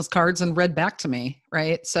on business cards and read back to me,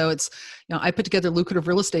 right? So it's, I put together lucrative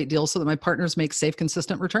real estate deals so that my partners make safe,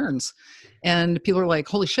 consistent returns. And people are like,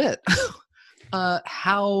 holy shit.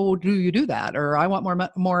 How do you do that? Or I want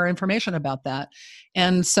more information about that.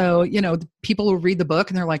 And so, people will read the book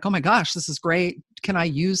and they're like, oh my gosh, this is great. Can I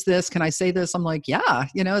use this? Can I say this? I'm like, yeah,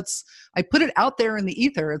 I put it out there in the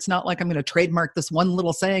ether. It's not like I'm going to trademark this one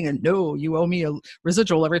little saying and no, you owe me a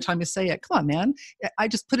residual every time you say it. Come on, man. I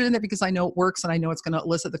just put it in there because I know it works and I know it's going to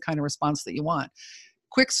elicit the kind of response that you want.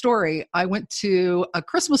 Quick story. I went to a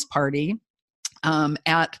Christmas party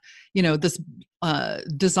at this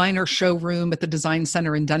designer showroom at the Design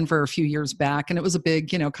Center in Denver a few years back. And it was a big,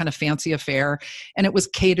 kind of fancy affair. And it was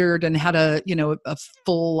catered and had a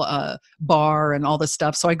full bar and all this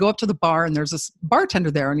stuff. So I go up to the bar and there's this bartender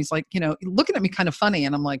there and he's like, looking at me kind of funny.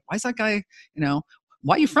 And I'm like, why is that guy,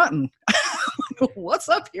 why are you fronting? What's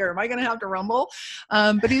up here? Am I going to have to rumble?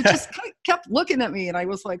 But he just kind of kept looking at me and I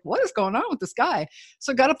was like, what is going on with this guy?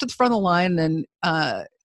 So I got up to the front of the line and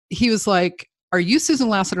he was like, are you Susan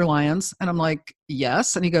Lassiter-Lyons? And I'm like,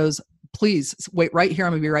 yes. And he goes, please wait right here.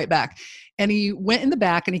 I'm gonna be right back. And he went in the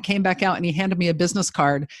back and he came back out and he handed me a business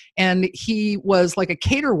card. And he was like a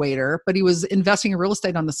cater waiter, but he was investing in real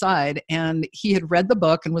estate on the side. And he had read the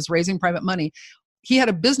book and was raising private money. He had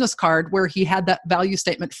a business card where he had that value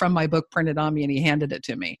statement from my book printed on me and he handed it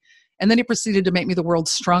to me. And then he proceeded to make me the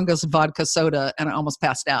world's strongest vodka soda and I almost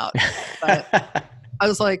passed out. But I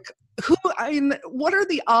was like, what are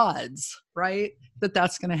the odds, right, that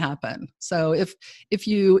that's going to happen? So if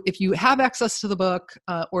you have access to the book,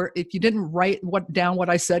 or if you didn't write down what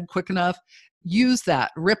I said quick enough, use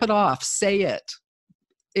that, rip it off, say it.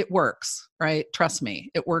 It works, right? Trust me,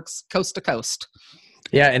 it works coast to coast.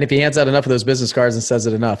 Yeah, and if he hands out enough of those business cards and says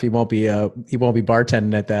it enough, he won't be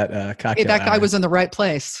bartending at that cocktail. Hey, that guy was in the right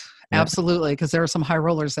place. Yep. Absolutely, because there were some high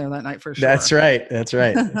rollers there that night for sure. That's right.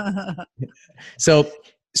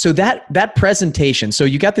 So that presentation, so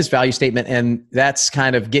you got this value statement and that's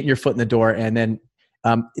kind of getting your foot in the door. And then,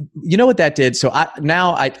 you know what that did? So a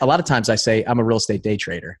lot of times I say I'm a real estate day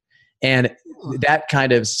trader, and that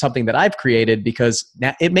kind of something that I've created because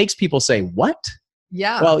now it makes people say, what?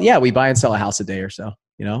 Yeah. Well, yeah, we buy and sell a house a day or so,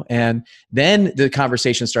 and then the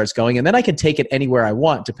conversation starts going and then I can take it anywhere I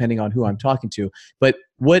want depending on who I'm talking to. But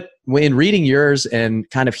when reading yours and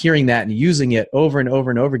kind of hearing that and using it over and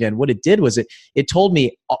over and over again, what it did was it told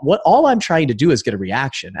me what all I'm trying to do is get a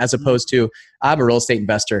reaction, as opposed to I'm a real estate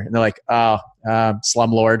investor and they're like, oh,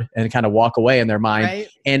 slumlord, and kind of walk away in their mind. Right.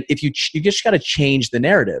 And if you just got to change the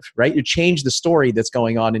narrative, right? You change the story that's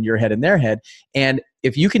going on in your head and their head. And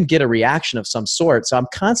if you can get a reaction of some sort, so I'm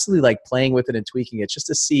constantly like playing with it and tweaking it just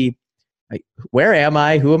to see, like, where am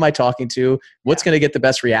I? Who am I talking to? What's going to get the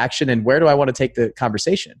best reaction? And where do I want to take the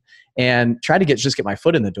conversation? And try to just get my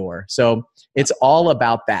foot in the door. So it's all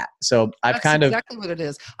about that. So That's exactly what it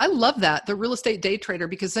is. I love that, the real estate day trader,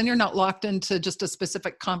 because then you're not locked into just a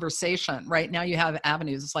specific conversation. Right now you have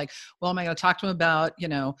avenues. It's like, well, am I going to talk to him about,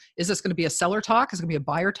 is this going to be a seller talk? Is it going to be a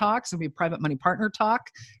buyer talk? Is it going to be a private money partner talk?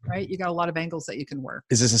 Right? You got a lot of angles that you can work.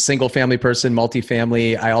 Is this a single family person,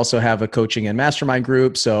 multifamily? I also have a coaching and mastermind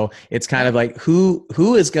group. So it's kind of like who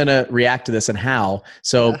is going to react to this and how.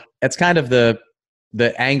 So that's kind of the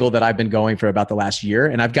angle that I've been going for about the last year.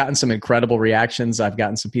 And I've gotten some incredible reactions. I've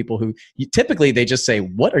gotten some people who typically they just say,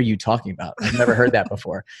 what are you talking about? I've never heard that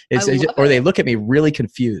before. Or they look at me really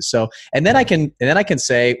confused. So, and then I can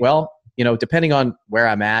say, well, depending on where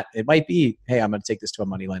I'm at, it might be, hey, I'm going to take this to a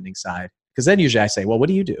money lending side. Because then usually I say, well, what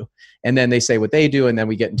do you do? And then they say what they do. And then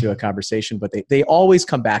we get into a conversation, but they always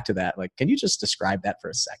come back to that. Like, can you just describe that for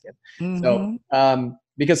a second? Mm-hmm. So,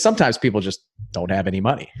 because sometimes people just don't have any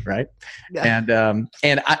money, right? Yeah.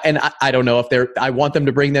 And I don't know if I want them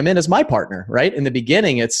to bring them in as my partner, right? In the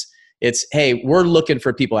beginning, it's hey, we're looking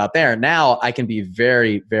for people out there. Now I can be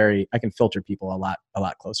very, very, I can filter people a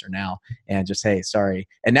lot closer now and just, hey, sorry.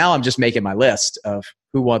 And now I'm just making my list of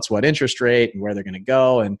who wants what interest rate and where they're going to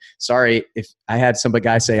go. And sorry, if I had some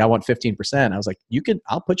guy say, I want 15%, I was like,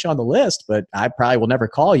 I'll put you on the list, but I probably will never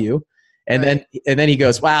call you. And then he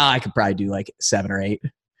goes, wow, I could probably do like 7 or 8.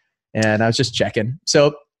 And I was just checking.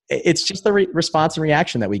 So it's just the response and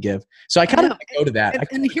reaction that we give. So I kind of go to that.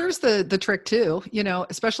 And here's the trick too,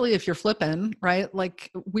 especially if you're flipping, right?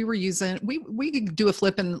 Like we could do a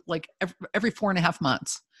flip in like every 4.5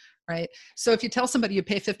 months, right? So if you tell somebody you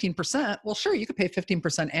pay 15%, well, sure, you could pay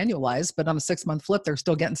 15% annualized, but on a 6-month flip, they're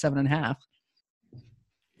still getting 7.5.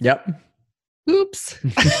 Yep. Oops.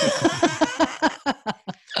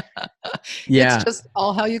 Yeah. It's just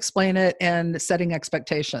all how you explain it and setting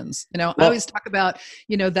expectations. I Well, always talk about,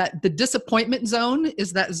 that the disappointment zone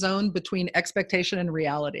is that zone between expectation and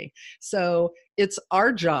reality. So it's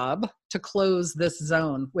our job to close this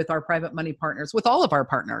zone with our private money partners, with all of our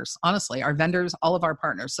partners, honestly, our vendors, all of our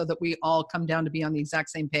partners, so that we all come down to be on the exact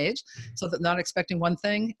same page, so that not expecting one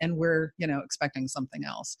thing and we're, expecting something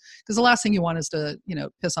else. Because the last thing you want is to,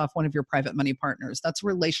 piss off one of your private money partners. That's a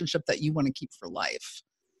relationship that you want to keep for life.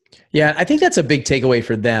 yeah, I think that's a big takeaway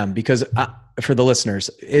for them, because for the listeners,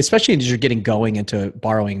 especially as you're getting going into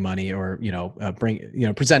borrowing money or,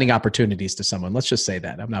 presenting opportunities to someone. Let's just say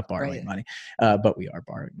that I'm not borrowing money, but we are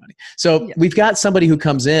borrowing money. So we've got somebody who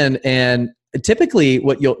comes in, and typically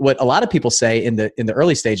what a lot of people say in the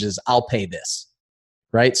early stages, I'll pay this.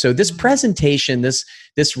 Right. So this presentation, this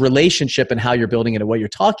relationship and how you're building it and what you're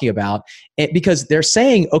talking about, because they're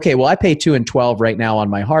saying, okay, well, I pay 2 and 12 right now on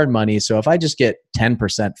my hard money. So if I just get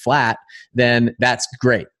 10% flat, then that's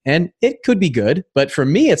great. And it could be good, but for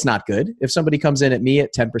me, it's not good. If somebody comes in at me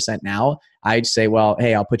at 10% now, I'd say, well,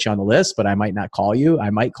 hey, I'll put you on the list, but I might not call you. I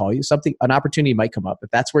might call you. An opportunity might come up. If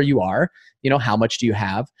that's where you are, how much do you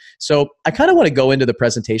have? So I kind of want to go into the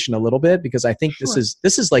presentation a little bit, because I think this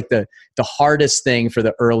is like the hardest thing for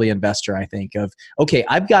the early investor, I think, of, okay,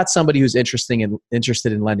 I've got somebody who's interested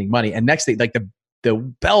in lending money. And next thing, like the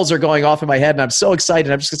bells are going off in my head and I'm so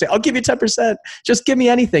excited. I'm just gonna say, I'll give you 10%. Just give me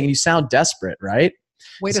anything. And you sound desperate, right?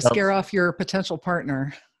 Way to scare off your potential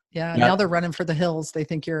partner. Yeah. Now they're running for the hills. They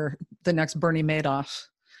think you're the next Bernie Madoff,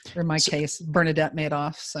 or in my case, Bernadette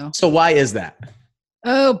Madoff. So why is that?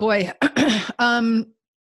 Oh boy.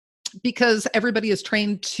 Because everybody is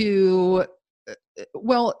trained to,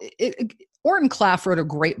 Oren Klaff wrote a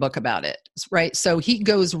great book about it, right? So he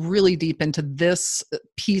goes really deep into this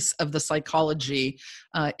piece of the psychology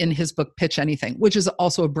in his book, Pitch Anything, which is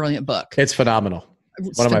also a brilliant book. It's phenomenal.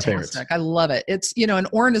 One of my favorites. I love it. It's, and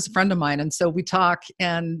Oren is a friend of mine. And so we talk,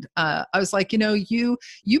 and I was like, you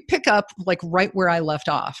pick up like right where I left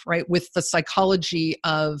off, right? With the psychology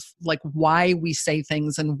of like why we say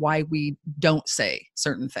things and why we don't say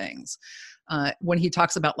certain things. When he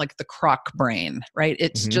talks about like the croc brain, right?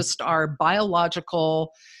 It's just our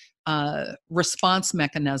biological response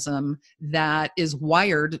mechanism that is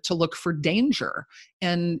wired to look for danger.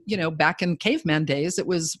 And, back in caveman days, it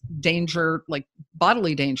was danger, like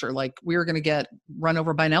bodily danger, like we were going to get run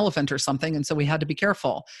over by an elephant or something. And so we had to be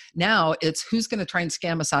careful. Now it's who's going to try and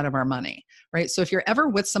scam us out of our money, right? So if you're ever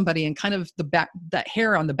with somebody and kind of that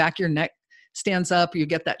hair on the back of your neck stands up, you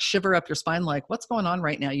get that shiver up your spine, like what's going on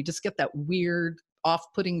right now? You just get that weird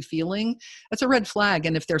off-putting feeling. That's a red flag.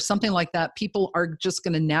 And if there's something like that, people are just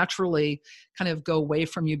going to naturally kind of go away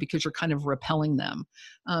from you because you're kind of repelling them.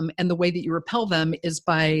 And the way that you repel them is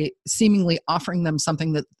by seemingly offering them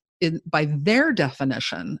something that by their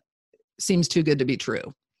definition seems too good to be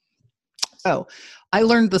true. So I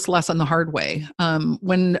learned this lesson the hard way.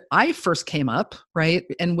 When I first came up, right,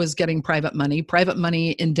 and was getting private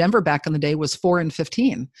money in Denver back in the day was 4 and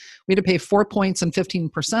 15. We had to pay 4 points and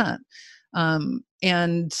 15%.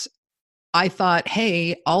 And I thought,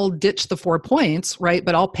 hey, I'll ditch the 4 points, right?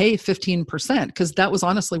 But I'll pay 15% because that was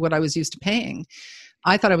honestly what I was used to paying.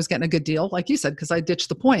 I thought I was getting a good deal, like you said, because I ditched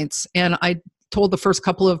the points. And I told the first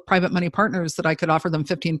couple of private money partners that I could offer them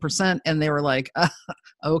 15%. And they were like,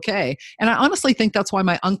 okay. And I honestly think that's why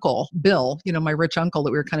my uncle, Bill, my rich uncle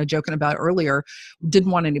that we were kind of joking about earlier,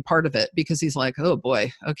 didn't want any part of it, because he's like, oh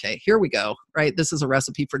boy, okay, here we go, right? This is a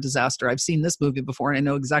recipe for disaster. I've seen this movie before and I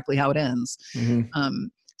know exactly how it ends.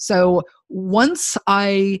 So once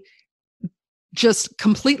I just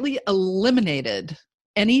completely eliminated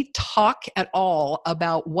any talk at all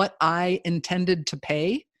about what I intended to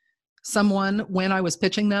pay someone when I was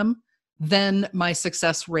pitching them, then my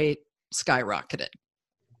success rate skyrocketed.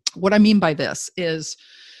 What I mean by this is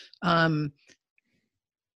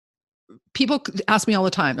people ask me all the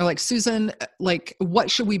time, they're like, Susan, like, what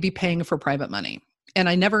should we be paying for private money? And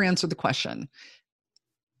I never answer the question,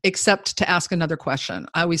 except to ask another question.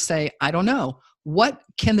 I always say, I don't know. What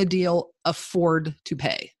can the deal afford to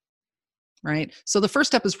pay? Right? So the first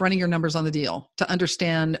step is running your numbers on the deal to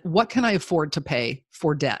understand, what can I afford to pay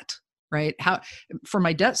for debt? Right? For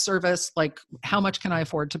my debt service, like how much can I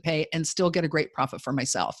afford to pay and still get a great profit for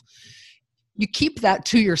myself? You keep that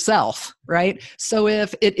to yourself, right? So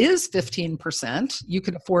if it is 15%, you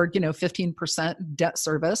can afford, 15% debt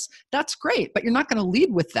service. That's great, but you're not going to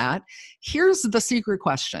lead with that. Here's the secret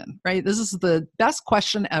question, right? This is the best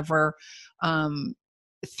question ever.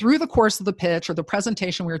 Through the course of the pitch or the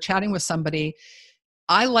presentation, we were chatting with somebody.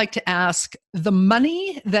 I like to ask, the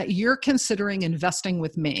money that you're considering investing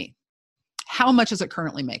with me, how much is it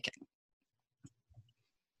currently making?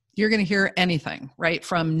 You're going to hear anything, right?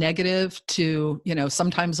 From negative to,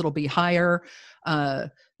 sometimes it'll be higher. I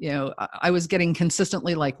was getting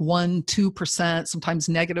consistently like 1-2%, sometimes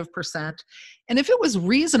 -%. And if it was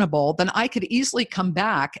reasonable, then I could easily come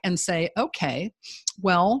back and say, okay,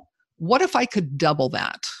 well, what if I could double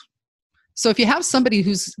that? So if you have somebody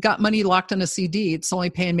who's got money locked in a CD, it's only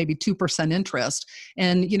paying maybe 2% interest.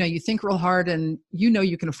 And, you think real hard and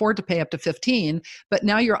you can afford to pay up to 15, but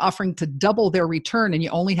now you're offering to double their return and you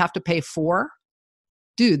only have to pay 4.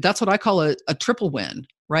 Dude, that's what I call a triple win,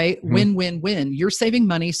 right? Mm-hmm. Win, win, win. You're saving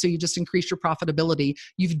money, so you just increase your profitability.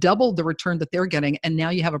 You've doubled the return that they're getting. And now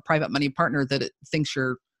you have a private money partner that thinks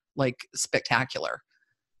you're like spectacular,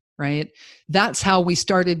 right? That's how we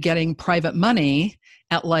started getting private money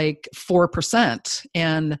at like 4%.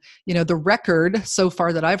 And, the record so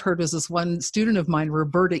far that I've heard was this one student of mine,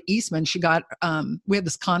 Roberta Eastman. She got, we had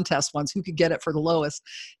this contest once, who could get it for the lowest.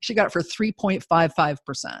 She got it for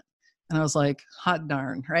 3.55%. And I was like, hot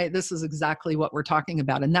darn, right? This is exactly what we're talking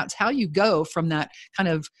about. And that's how you go from that kind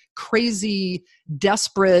of crazy,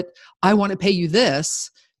 desperate, I want to pay you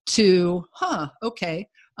this, to, okay,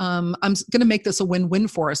 I'm going to make this a win-win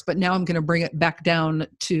for us, but now I'm going to bring it back down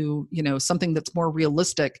to, something that's more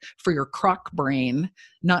realistic for your croc brain,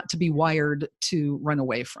 not to be wired to run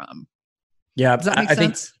away from. Yeah. Does that make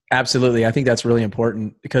sense? Absolutely. I think that's really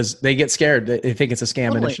important because they get scared. They think it's a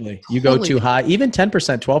scam initially. You go too high, even 10%,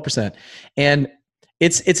 12%. And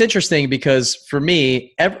it's interesting because for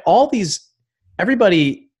me,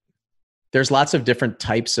 everybody, there's lots of different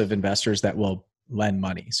types of investors that will lend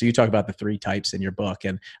money. So you talk about the 3 types in your book,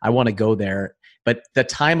 and I want to go there, but the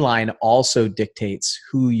timeline also dictates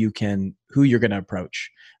who you're going to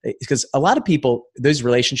approach. Because a lot of people, those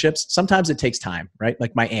relationships, sometimes it takes time, right?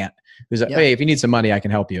 Like my aunt, who's like, hey, if you need some money, I can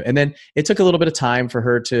help you. And then it took a little bit of time for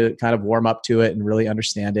her to kind of warm up to it and really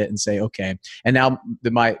understand it and say, okay. And now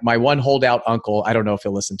my one holdout uncle, I don't know if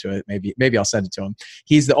he'll listen to it. Maybe I'll send it to him.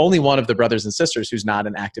 He's the only one of the brothers and sisters who's not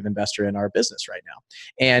an active investor in our business right now.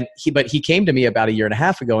 And he came to me about a year and a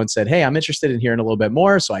half ago and said, hey, I'm interested in hearing a little bit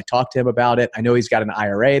more. So I talked to him about it. I know he's got an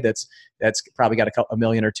IRA that's probably got a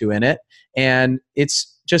million or 2 in it. And it's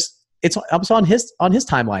on his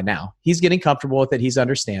timeline now. He's getting comfortable with it. He's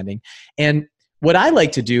understanding. And what I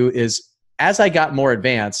like to do is, as I got more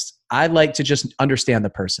advanced, I like to just understand the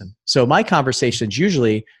person. So my conversations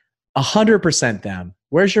usually 100% them.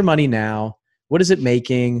 Where's your money now? What is it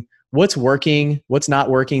making? What's working? What's not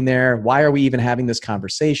working there? Why are we even having this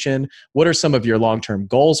conversation? What are some of your long-term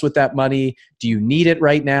goals with that money? Do you need it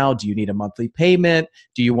right now? Do you need a monthly payment?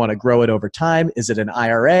 Do you want to grow it over time? Is it an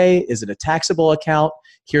IRA? Is it a taxable account?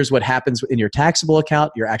 Here's what happens in your taxable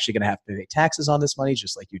account. You're actually going to have to pay taxes on this money,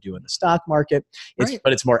 just like you do in the stock market.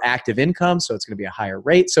 But it's more active income, so it's going to be a higher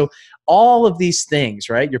rate. So all of these things,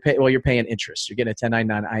 right? You're paying interest. You're getting a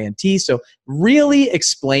 1099 INT. So really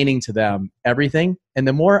explaining to them everything. And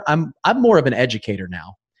the more I'm more of an educator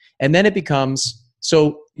now. And then it becomes,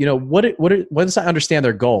 once I understand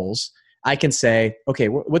their goals, I can say, okay,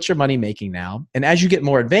 what's your money making now? And as you get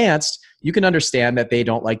more advanced, you can understand that they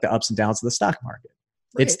don't like the ups and downs of the stock market.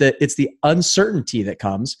 Right. It's the uncertainty that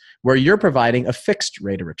comes where you're providing a fixed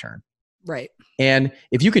rate of return. Right. And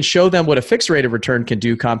if you can show them what a fixed rate of return can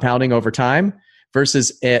do compounding over time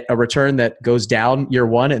versus a return that goes down year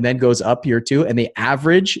 1 and then goes up year 2, and the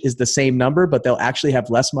average is the same number, but they'll actually have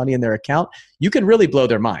less money in their account, you can really blow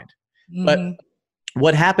their mind. Mm-hmm. But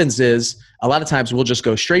what happens is a lot of times we'll just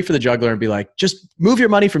go straight for the jugular and be like, just move your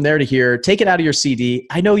money from there to here, take it out of your CD.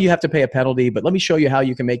 I know you have to pay a penalty, but let me show you how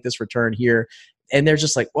you can make this return here. And they're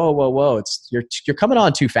just like, whoa. You're coming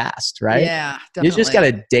on too fast, right? Yeah, definitely. You just got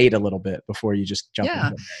to date a little bit before you just jump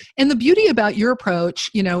in. And the beauty about your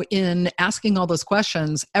approach, in asking all those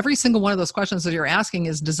questions, every single one of those questions that you're asking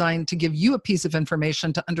is designed to give you a piece of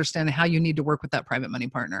information to understand how you need to work with that private money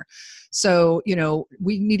partner. So,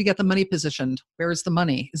 we need to get the money positioned. Where is the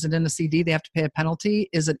money? Is it in a CD? They have to pay a penalty.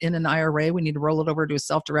 Is it in an IRA? We need to roll it over to a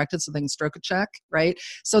self-directed so they can stroke a check, right?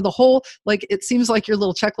 So the whole, it seems like your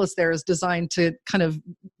little checklist there is designed to kind of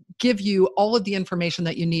give you all of the information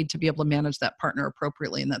that you need to be able to manage that partner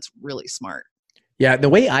appropriately. And that's really smart. Yeah. The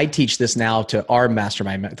way I teach this now to our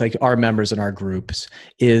mastermind, like our members in our groups,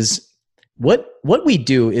 is what we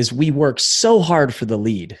do is we work so hard for the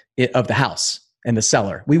lead of the house and the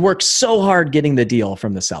seller. We work so hard getting the deal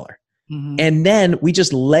from the seller. Mm-hmm. And then we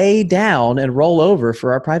just lay down and roll over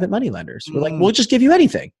for our private money lenders. We're like, we'll just give you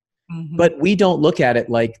anything. Mm-hmm. But we don't look at it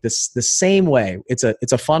like this the same way. It's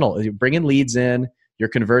a funnel. You're bringing leads in, you're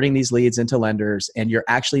converting these leads into lenders, and you're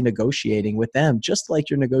actually negotiating with them just like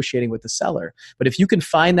you're negotiating with the seller. But if you can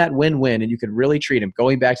find that win-win and you can really treat them,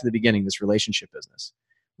 going back to the beginning, this relationship business,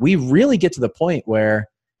 we really get to the point where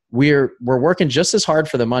we're working just as hard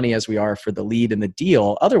for the money as we are for the lead and the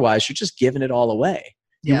deal. Otherwise, you're just giving it all away.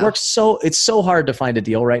 It's so hard to find a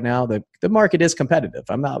deal right now. The market is competitive.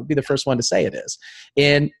 I'll be the first one to say it is.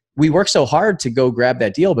 And we work so hard to go grab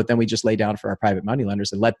that deal, but then we just lay down for our private money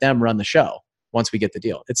lenders and let them run the show once we get the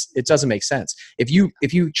deal. It doesn't make sense. If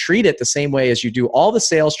you treat it the same way as you do all the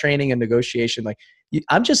sales training and negotiation,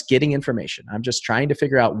 I'm just getting information. I'm just trying to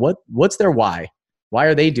figure out what's their why. Why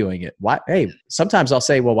are they doing it? Why? Hey, sometimes I'll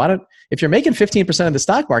say, well, if you're making 15% of the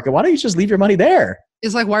stock market, why don't you just leave your money there?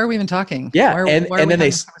 It's like, why are we even talking? Yeah. Why and are then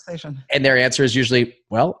we conversation? And their answer is usually,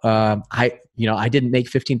 well, I didn't make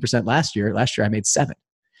 15% last year. Last year I made 7%.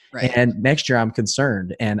 Right. And next year I'm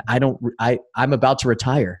concerned and I'm about to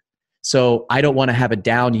retire. So I don't want to have a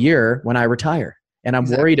down year when I retire. And I'm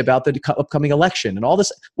worried about the upcoming election and all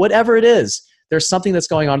this, whatever it is. There's something that's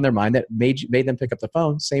going on in their mind that made them pick up the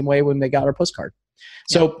phone, same way when they got our postcard.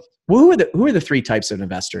 So who are the 3 types of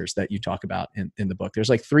investors that you talk about in the book? There's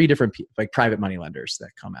 3 different private money lenders that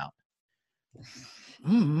come out.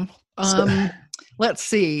 Let's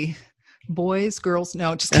see. Boys, girls,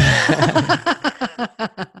 no, just kidding.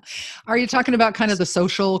 Are you talking about kind of the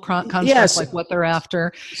social construct, yes, like what they're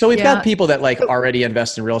after? So we've got people that already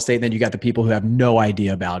invest in real estate, and then you got the people who have no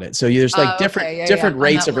idea about it. So there's different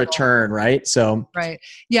rates of return, right? So right.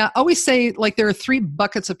 Yeah. I always say there are 3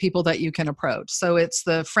 buckets of people that you can approach. So it's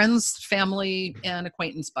the friends, family, and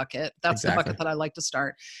acquaintance bucket. That's the bucket that I like to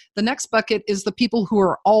start. The next bucket is the people who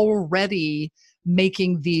are already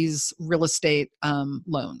making these real estate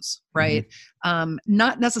loans, right?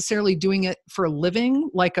 Not necessarily doing it for a living,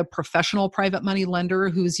 like a professional private money lender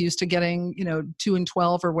who's used to getting, 2 and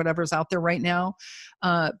 12 or whatever's out there right now.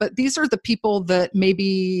 But these are the people that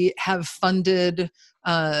maybe have funded,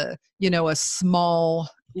 a small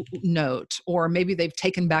note, or maybe they've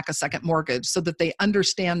taken back a second mortgage so that they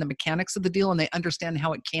understand the mechanics of the deal and they understand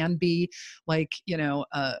how it can be a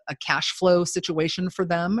cash flow situation for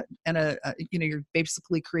them. And you're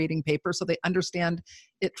basically creating paper, so they understand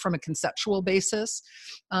it from a conceptual basis.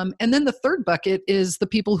 And then the third bucket is the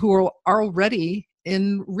people who are already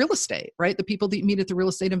in real estate, right? The people that you meet at the Real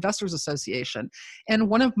Estate Investors Association. And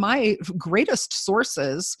one of my greatest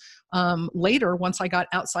sources later, once I got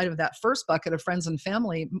outside of that first bucket of friends and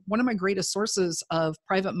family, one of my greatest sources of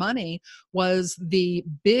private money was the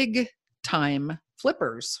big time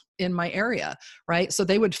flippers in my area, right? So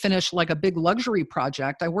they would finish a big luxury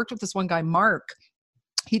project. I worked with this one guy, Mark.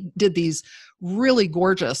 He did these really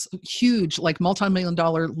gorgeous, huge,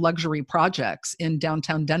 multi-million-dollar luxury projects in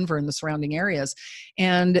downtown Denver and the surrounding areas.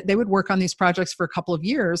 And they would work on these projects for a couple of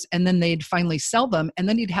years, and then they'd finally sell them. And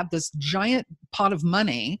then he'd have this giant pot of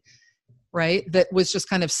money, right, that was just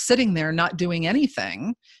kind of sitting there not doing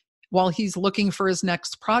anything while he's looking for his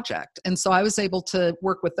next project. And so I was able to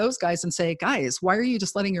work with those guys and say, guys, why are you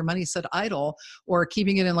just letting your money sit idle or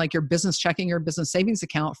keeping it in your business checking or business savings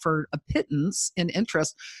account for a pittance in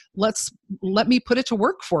interest? Let me put it to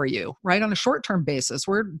work for you, right? On a short-term basis.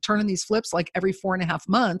 We're turning these flips every 4.5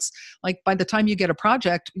 months. By the time you get a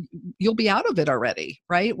project, you'll be out of it already,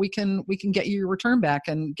 right? We can get you your return back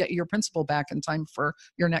and get your principal back in time for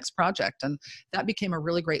your next project. And that became a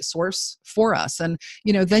really great source for us. And,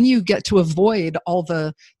 then you get to avoid all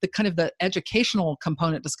the kind of the educational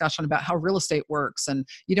component discussion about how real estate works. And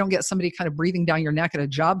you don't get somebody kind of breathing down your neck at a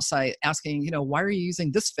job site asking, why are you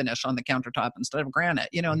using this finish on the countertop instead of granite?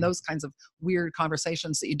 And those kinds of weird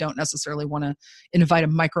conversations that you don't necessarily want to invite a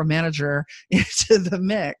micromanager into the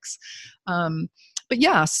mix. But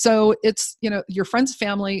yeah, so it's, your friends,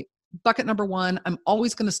 family. Bucket number 1, I'm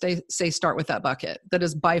always going to say start with that bucket. That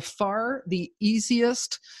is by far the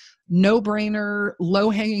easiest, no-brainer,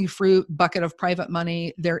 low-hanging fruit bucket of private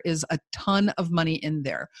money. There is a ton of money in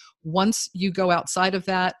there. Once you go outside of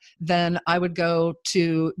that, then I would go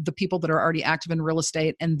to the people that are already active in real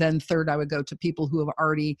estate. And then third, I would go to people who have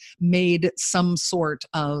already made some sort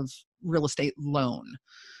of real estate loan.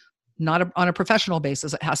 Not on a professional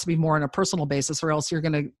basis. It has to be more on a personal basis, or else you're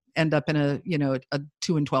going to end up in a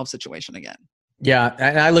 2 and 12 situation again. Yeah.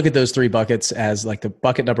 And I look at those 3 buckets as the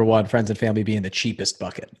bucket number 1, friends and family, being the cheapest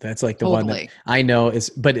bucket. That's the one that I know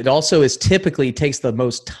but it also typically takes the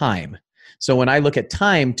most time. So when I look at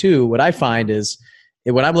time too, what I find is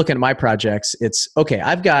when I'm looking at my projects, it's okay,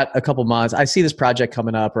 I've got a couple months, I see this project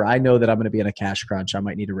coming up, or I know that I'm going to be in a cash crunch, I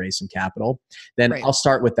might need to raise some capital. Then I'll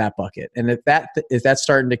start with that bucket. And if that's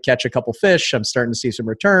starting to catch a couple fish, I'm starting to see some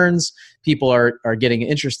returns, people are getting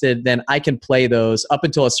interested, then I can play those up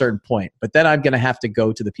until a certain point. But then I'm going to have to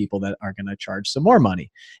go to the people that are going to charge some more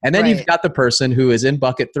money. And then you've got the person who is in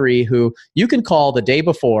bucket 3 who you can call the day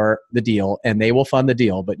before the deal and they will fund the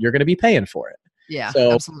deal, but you're going to be paying for it. Yeah,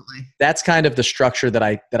 so absolutely. That's kind of the structure that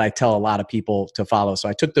I tell a lot of people to follow. So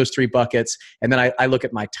I took those 3 buckets, and then I look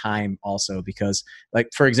at my time also, because, like,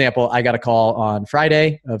 for example, I got a call on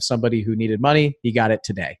Friday of somebody who needed money. He got it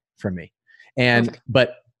today from me.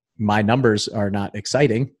 But my numbers are not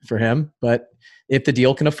exciting for him, but if the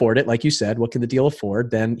deal can afford it, like you said, what can the deal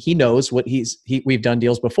afford? Then he knows what we've done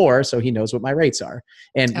deals before, so he knows what my rates are.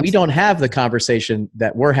 And Absolutely. We don't have the conversation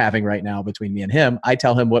that we're having right now between me and him. I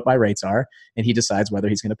tell him what my rates are, and he decides whether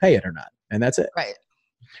he's going to pay it or not. And that's it. Right.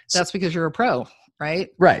 That's because you're a pro, right?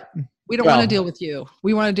 Right. We don't want to deal with you.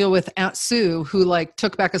 We want to deal with Aunt Sue, who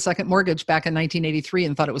took back a second mortgage back in 1983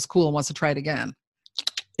 and thought it was cool and wants to try it again.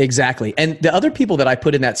 Exactly. And the other people that I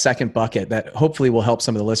put in that second bucket that hopefully will help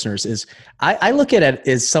some of the listeners is I look at it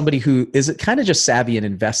as somebody who is kind of just savvy in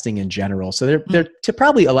investing in general. So they're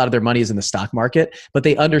probably a lot of their money is in the stock market, but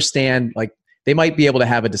they understand, they might be able to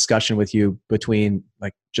have a discussion with you between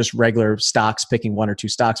just regular stocks, picking 1 or 2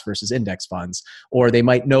 stocks versus index funds, or they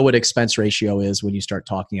might know what expense ratio is when you start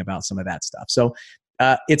talking about some of that stuff. So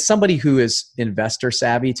it's somebody who is investor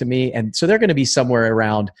savvy to me. And so they're going to be somewhere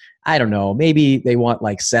around, I don't know, maybe they want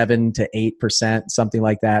 7 to 8%, something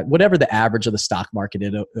like that. Whatever the average of the stock market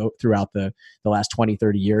is throughout the last 20,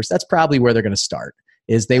 30 years, that's probably where they're going to start,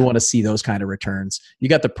 is they want to see those kind of returns. You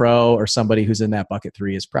got the pro or somebody who's in that bucket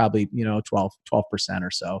 3 is probably, 12% or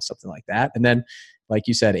so, something like that. And then, like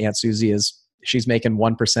you said, Aunt Susie she's making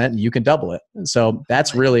 1% and you can double it. And so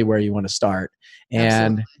that's really where you want to start.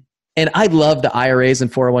 And I love the IRAs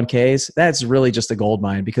and 401ks. That's really just a gold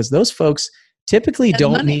mine, because those folks typically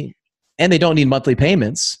don't need monthly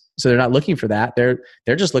payments. So they're not looking for that.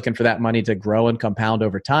 They're just looking for that money to grow and compound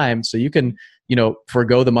over time. So you can,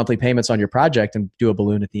 forego the monthly payments on your project and do a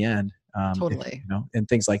balloon at the end. Totally. And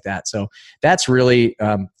things like that. So that's really,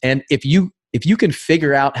 and if you can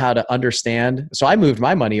figure out how to understand. So I moved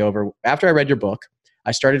my money over after I read your book.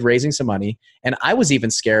 I started raising some money, and I was even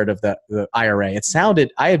scared of the IRA. It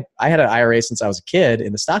sounded, I had an IRA since I was a kid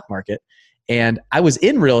in the stock market, and I was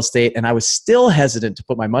in real estate, and I was still hesitant to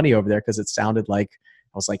put my money over there because it sounded like,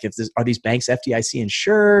 I was like, are these banks FDIC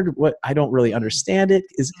insured? What? I don't really understand it.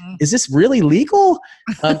 Is this really legal?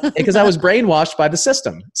 Because I was brainwashed by the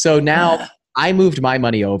system. So now I moved my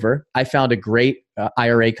money over. I found a great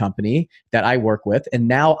IRA company that I work with, and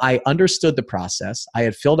now I understood the process. I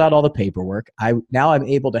had filled out all the paperwork. Now I'm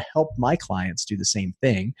able to help my clients do the same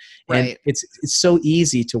thing. Right. And it's so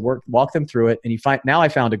easy to walk them through it. And now I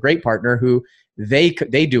found a great partner who they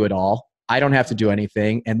do it all. I don't have to do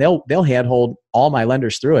anything, and they'll handhold all my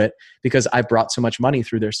lenders through it because I've brought so much money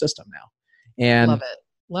through their system now. And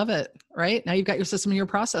Love it. Right. Now you've got your system and your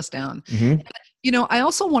process down. Mm-hmm. I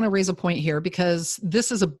also want to raise a point here, because this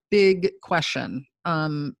is a big question.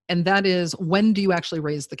 And that is, when do you actually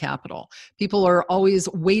raise the capital? People are always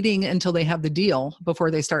waiting until they have the deal before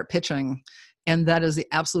they start pitching. And that is the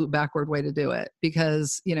absolute backward way to do it,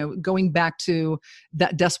 because, going back to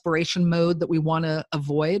that desperation mode that we want to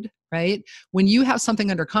avoid, right? When you have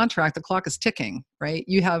something under contract, the clock is ticking, right?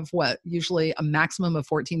 You have usually a maximum of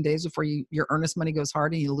 14 days before your earnest money goes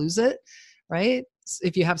hard and you lose it, right?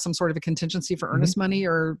 If you have some sort of a contingency for earnest money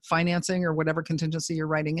or financing or whatever contingency you're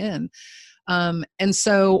writing in. And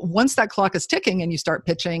so once that clock is ticking and you start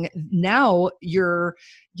pitching, now you're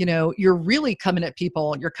really coming at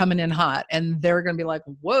people, you're coming in hot, and they're going to be like,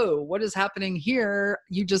 whoa, what is happening here?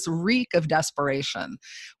 You just reek of desperation,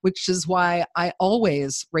 which is why I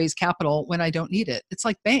always raise capital when I don't need it. It's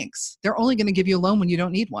like banks. They're only going to give you a loan when you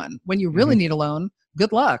don't need one. When you really need a loan,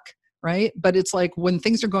 good luck. Right. But it's like when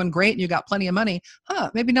things are going great and you got plenty of money,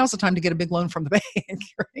 maybe now's the time to get a big loan from the bank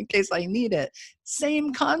in case I need it.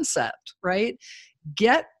 Same concept, right?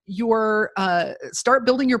 Start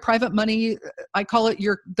building your private money. I call it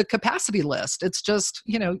the capacity list. It's just,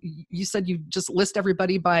 you said you just list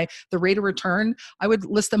everybody by the rate of return. I would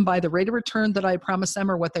list them by the rate of return that I promised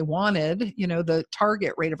them or what they wanted, the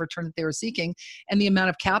target rate of return that they were seeking, and the amount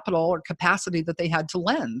of capital or capacity that they had to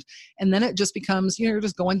lend. And then it just becomes, you're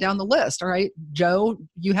just going down the list. All right, Joe,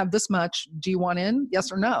 you have this much. Do you want in?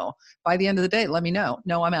 Yes or no? By the end of the day, let me know.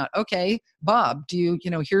 No, I'm out. Okay, Bob,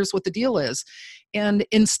 here's what the deal is. And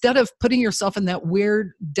instead of putting yourself in that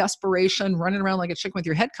weird desperation, running around like a chicken with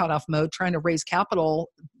your head cut off mode, trying to raise capital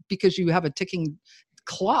because you have a ticking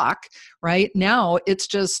clock, right? Now it's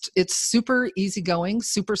super easygoing,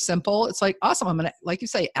 super simple. It's like, awesome. I'm going to, like you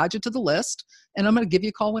say, add you to the list, and I'm going to give you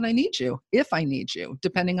a call when I need you, if I need you,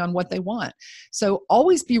 depending on what they want. So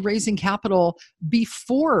always be raising capital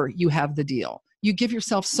before you have the deal. You give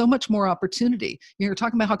yourself so much more opportunity. You're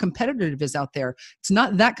talking about how competitive it is out there. It's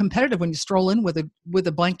not that competitive when you stroll in with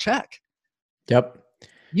a blank check. Yep.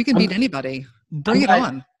 You can beat anybody. Bring it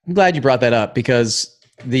on. I'm glad you brought that up, because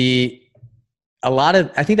I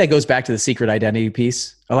think that goes back to the secret identity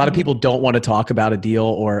piece. A lot of people don't want to talk about a deal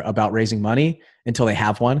or about raising money until they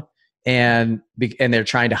have one. And they're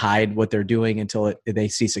trying to hide what they're doing until they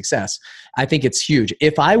see success. I think it's huge.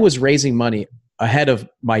 If I was raising money ahead of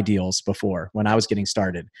my deals before, when I was getting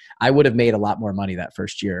started, I would have made a lot more money that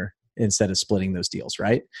first year instead of splitting those deals,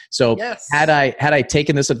 right? So yes. had I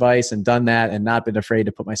taken this advice and done that and not been afraid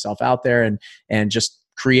to put myself out there and just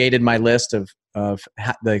created my list of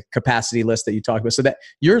the capacity list that you talked about, so that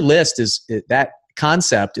your list that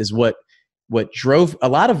concept is what drove a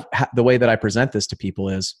lot of the way that I present this to people.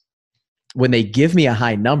 Is when they give me a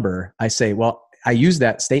high number, I say, well, I use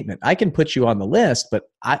that statement. I can put you on the list, but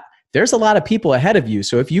there's a lot of people ahead of you.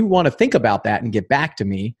 So if you want to think about that and get back to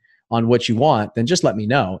me on what you want, then just let me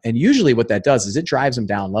know. And usually what that does is it drives them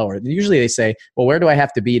down lower. And usually they say, well, where do I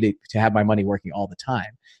have to be to have my money working all the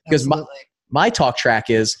time? Because my talk track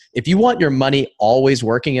is, if you want your money always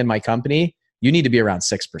working in my company, you need to be around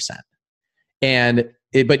 6%.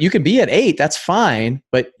 But you can be at 8, that's fine,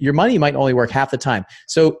 but your money might only work half the time.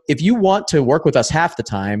 So if you want to work with us half the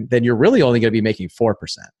time, then you're really only going to be making 4%.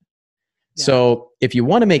 Yeah. So if you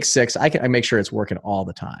want to make 6, I make sure it's working all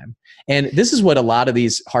the time. And this is what a lot of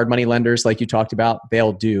these hard money lenders, like you talked about,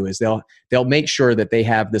 they'll do is they'll make sure that they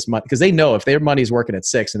have this money, because they know if their money's working at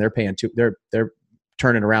 6 and they're paying 2, they're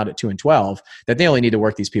turning around at 2 and 12, that they only need to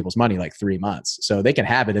work these people's money like 3 months. So they can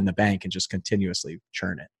have it in the bank and just continuously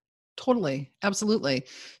churn it. Totally. Absolutely.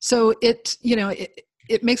 So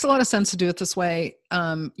it makes a lot of sense to do it this way.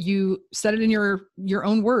 You said it in your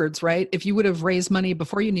own words, right? If you would have raised money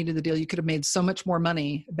before you needed the deal, you could have made so much more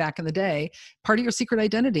money back in the day. Part of your secret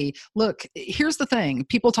identity. Look, here's the thing.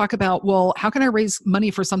 People talk about, well, how can I raise money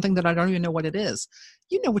for something that I don't even know what it is?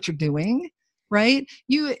 You know what you're doing, right?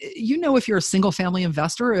 You know, if you're a single family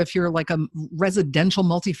investor, or if you're like a residential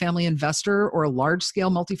multifamily investor, or a large scale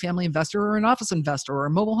multifamily investor, or an office investor, or a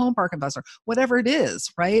mobile home park investor, whatever it is,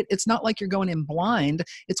 right? It's not like you're going in blind.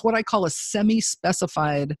 It's what I call a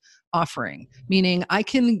semi-specified offering, meaning I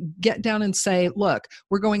can get down and say, look,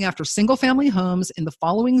 we're going after single family homes in the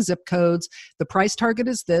following zip codes. The price target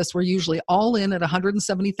is this. We're usually all in at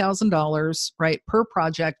 $170, right, per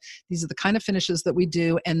project. These are the kind of finishes that we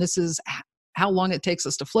do. And this is how long it takes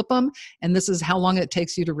us to flip them. And this is how long it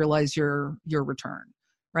takes you to realize your return,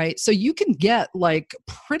 right? So you can get like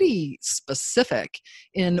pretty specific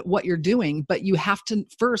in what you're doing, but you have to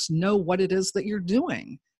first know what it is that you're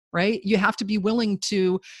doing, right? You have to be willing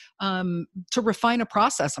to refine a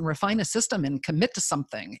process and refine a system and commit to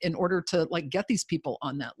something in order to like get these people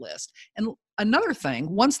on that list. And another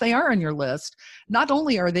thing, once they are on your list, not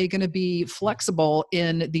only are they going to be flexible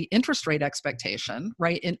in the interest rate expectation,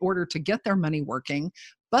 right, in order to get their money working,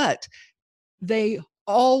 but they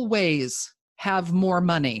always have more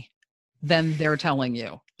money than they're telling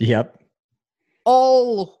you. Yep.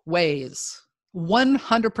 Always.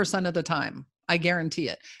 100% of the time. I guarantee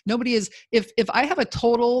it. Nobody is, if I have a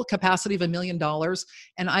total capacity of $1 million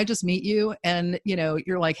and I just meet you and,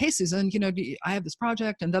 you're like, hey, Susan, I have this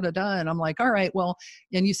project and and I'm like, all right, well,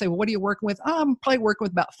 and you say, well, what are you working with? Oh, I'm probably working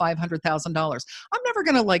with about $500,000. I'm never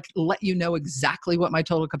going to let you know exactly what my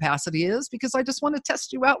total capacity is, because I just want to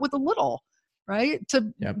test you out with a little, right?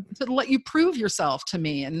 To let you prove yourself to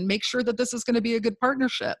me and make sure that this is going to be a good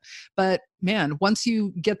partnership. But man, once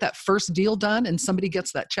you get that first deal done and somebody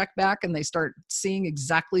gets that check back and they start seeing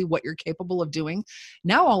exactly what you're capable of doing,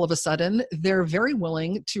 now all of a sudden they're very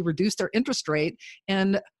willing to reduce their interest rate.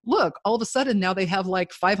 And look, all of a sudden now they have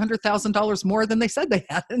like $500,000 more than they said they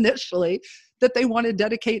had initially that they want to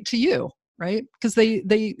dedicate to you. Right? Because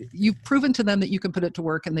you've proven to them that you can put it to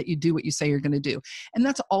work and that you do what you say you're going to do. And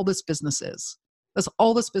that's all this business is. That's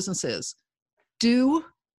all this business is. Do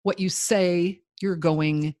what you say you're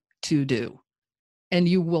going to do. And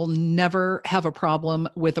you will never have a problem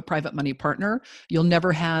with a private money partner. You'll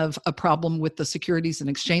never have a problem with the Securities and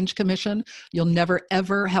Exchange Commission. You'll never,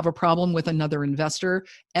 ever have a problem with another investor,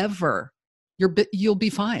 ever. You'll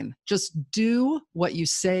be fine. Just do what you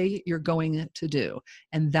say you're going to do.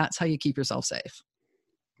 And that's how you keep yourself safe.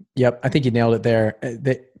 Yep. I think you nailed it there.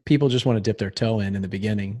 That people just want to dip their toe in the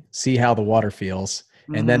beginning, see how the water feels.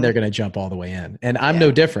 and then they're going to jump all the way in. And I'm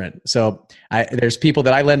no different. So there's people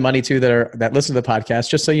that I lend money to that listen to the podcast.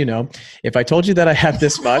 Just so you know, if I told you that I have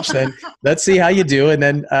this much, then let's see how you do. And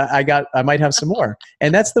then I might have some more.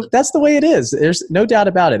 And that's the way it is. There's no doubt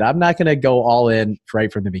about it. I'm not going to go all in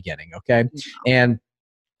right from the beginning. Okay. And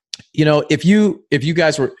if you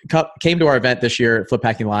guys came to our event this year at Flip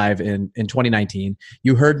Hacking Live in 2019,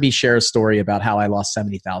 you heard me share a story about how I lost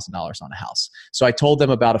 $70,000 on a house. So I told them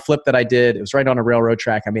about a flip that I did. It was right on a railroad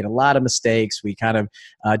track. I made a lot of mistakes. We kind of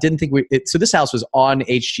didn't think so this house was on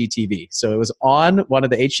HGTV. So it was on one of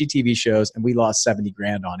the HGTV shows, and we lost 70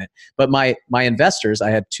 grand on it. But my investors,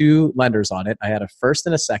 I had two lenders on it. I had a first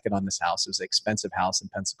and a second on this house. It was an expensive house in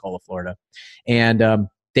Pensacola, Florida. And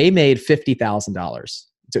they made $50,000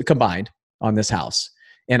 combined on this house,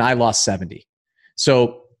 and I lost 70.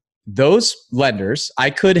 So those lenders, I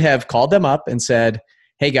could have called them up and said,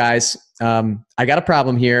 hey guys, I got a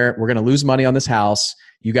problem here. We're going to lose money on this house.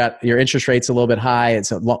 Your interest rate's a little bit high.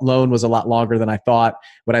 Loan was a lot longer than I thought.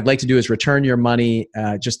 What I'd like to do is return your money,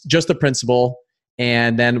 just the principal,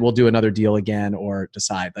 and then we'll do another deal again, or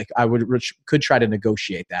decide. Like could try to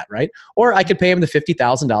negotiate that, right? Or I could pay them the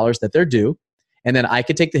 $50,000 that they're due, and then I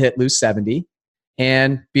could take the hit, lose 70,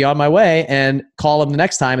 and be on my way and call them the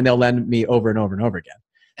next time, and they'll lend me over and over and over again.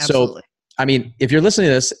 Absolutely. So, I mean, if you're listening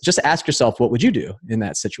to this, just ask yourself, what would you do in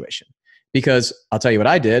that situation? Because I'll tell you what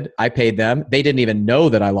I did. I paid them. They didn't even know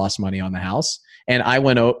that I lost money on the house. And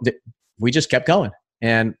we just kept going.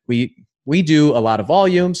 And we do a lot of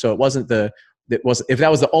volume. So if that was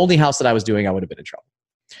the only house that I was doing, I would have been in trouble.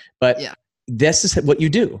 But this is what you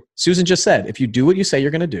do. Susan just said, if you do what you say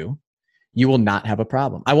you're going to do, you will not have a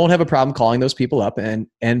problem. I won't have a problem calling those people up and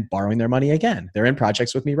borrowing their money again. They're in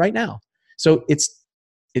projects with me right now. So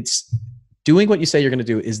it's doing what you say you're going to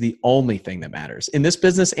do is the only thing that matters in this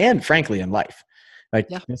business, and frankly in life.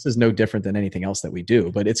 This is no different than anything else that we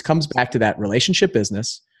do, but it comes back to that relationship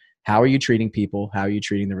business. How are you treating people? How are you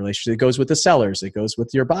treating the relationship? It goes with the sellers. It goes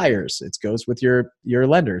with your buyers. It goes with your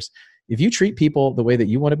lenders. If you treat people the way that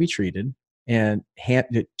you want to be treated, and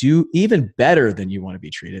do even better than you want to be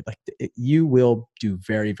treated, you will do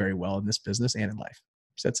very, very well in this business and in life.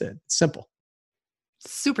 So that's it. It's simple.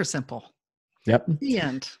 Super simple. Yep. The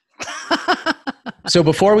end. So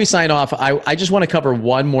before we sign off, I just want to cover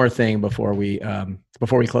one more thing before we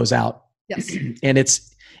close out. Yes. And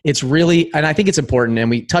it's really, and I think it's important, and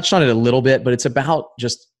we touched on it a little bit, but it's about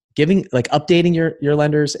just updating your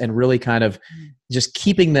lenders and really kind of just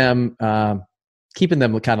keeping them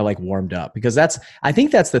kind of warmed up, because I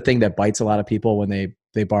think that's the thing that bites a lot of people when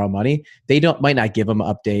they borrow money. They might not give them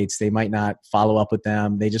updates. They might not follow up with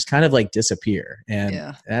them. They just kind of disappear.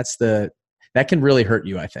 And that can really hurt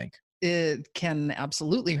you, I think. It can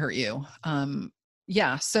absolutely hurt you.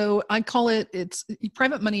 So I call it's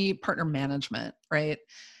private money partner management, right?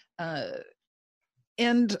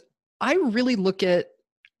 And I really look at,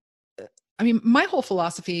 my whole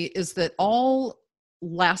philosophy is that all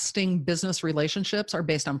lasting business relationships are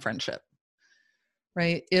based on friendship,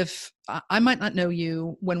 right? If I might not know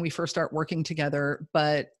you when we first start working together,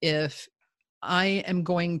 but if I am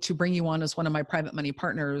going to bring you on as one of my private money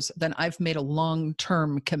partners, then I've made a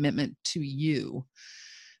long-term commitment to you.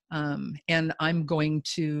 And I'm going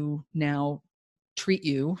to now treat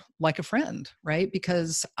you like a friend, right?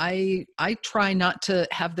 Because I try not to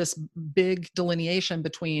have this big delineation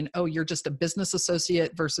between, oh, you're just a business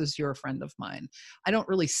associate versus you're a friend of mine. I don't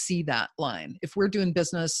really see that line. If we're doing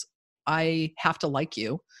business, I have to like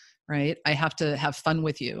you, right? I have to have fun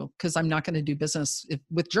with you, because I'm not going to do business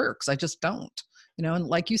with jerks. I just don't. And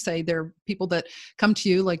like you say, there are people that come to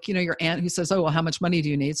you, like, your aunt who says, oh, well, how much money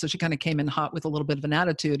do you need? So she kind of came in hot with a little bit of an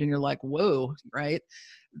attitude, and you're like, whoa, right?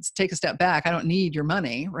 Let's take a step back. I don't need your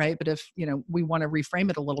money, right? But if, we want to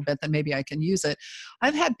reframe it a little bit, then maybe I can use it.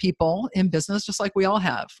 I've had people in business, just like we all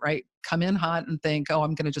have, right? Come in hot and think, oh,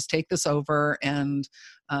 I'm going to just take this over, and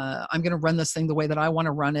I'm going to run this thing the way that I want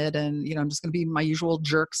to run it. And, I'm just going to be my usual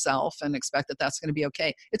jerk self and expect that that's going to be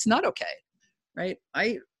okay. It's not okay, right?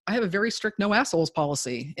 I have a very strict no assholes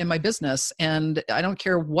policy in my business, and I don't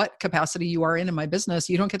care what capacity you are in my business,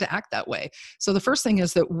 you don't get to act that way. So the first thing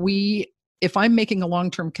is that if I'm making a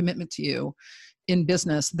long-term commitment to you in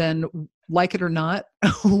business, then like it or not,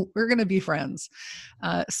 we're going to be friends.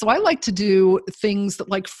 So I like to do things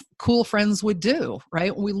that cool friends would do,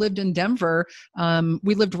 right? When we lived in Denver,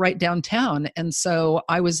 we lived right downtown. And so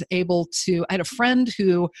I had a friend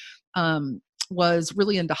who, was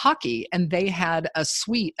really into hockey, and they had a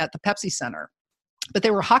suite at the Pepsi Center. but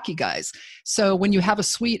they were hockey guys. So when you have a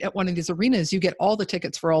suite at one of these arenas, you get all the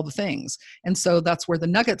tickets for all the things. And so that's where the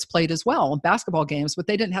Nuggets played as well, basketball games, but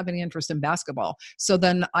they didn't have any interest in basketball. So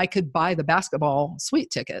then I could buy the basketball suite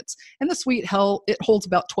tickets. And the suite it holds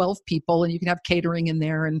about 12 people, and you can have catering in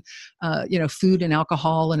there and food and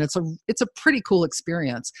alcohol, and it's a pretty cool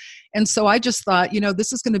experience. And so I just thought,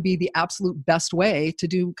 this is going to be the absolute best way to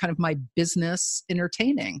do kind of my business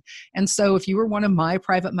entertaining. And so if you were one of my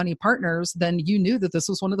private money partners, then you knew that this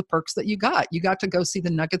was one of the perks that you got. You got to go see the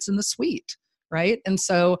Nuggets in the suite, right? And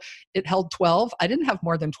so it held 12. I didn't have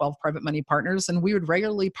more than 12 private money partners, and we would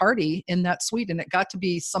regularly party in that suite. And it got to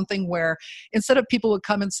be something where instead of people would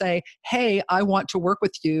come and say, hey, I want to work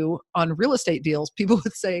with you on real estate deals, people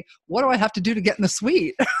would say, what do I have to do to get in the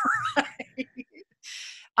suite? Right?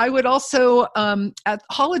 I would also, at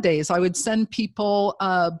holidays, I would send people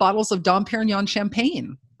bottles of Dom Perignon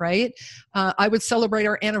champagne, right? I would celebrate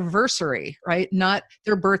our anniversary, right? Not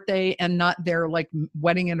their birthday and not their like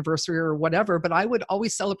wedding anniversary or whatever, but I would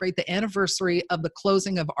always celebrate the anniversary of the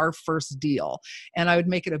closing of our first deal. And I would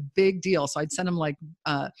make it a big deal. So I'd send them like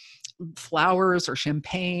flowers or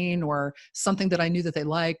champagne or something that I knew that they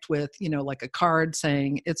liked with, like a card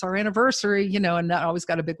saying it's our anniversary, and that always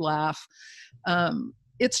got a big laugh.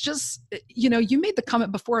 It's just, you made the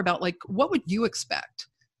comment before about like, what would you expect?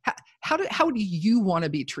 How do you want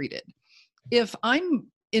to be treated? If I'm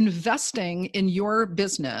investing in your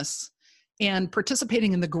business and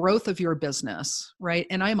participating in the growth of your business, right?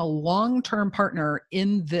 And I'm a long-term partner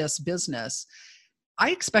in this business,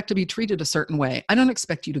 I expect to be treated a certain way. I don't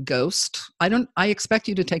expect you to ghost. I expect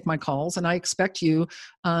you to take my calls, and I expect you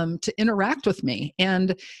to interact with me.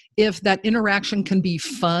 And if that interaction can be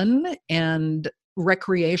fun and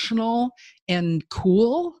recreational and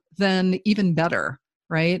cool, then even better,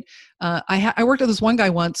 right? I worked with this one guy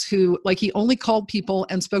once who, like, he only called people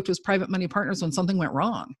and spoke to his private money partners when something went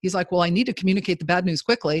wrong. He's like, well, I need to communicate the bad news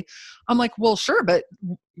quickly. I'm like, well, sure, but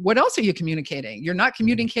what else are you communicating? You're not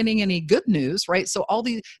communicating any good news, right? So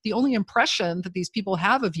the only impression that these people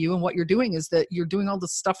have of you and what you're doing is that you're doing all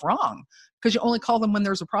this stuff wrong because you only call them when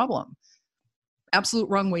there's a problem. Absolute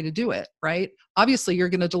wrong way to do it, right? Obviously, you're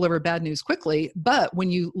going to deliver bad news quickly, but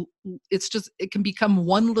it can become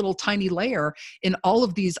one little tiny layer in all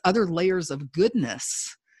of these other layers of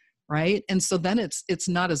goodness, right? And so then it's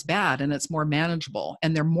not as bad and it's more manageable,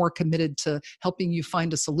 and they're more committed to helping you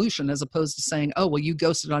find a solution as opposed to saying, oh, well, you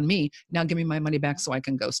ghosted on me. Now give me my money back so I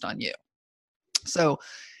can ghost on you. So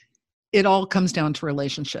it all comes down to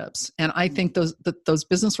relationships. And I think those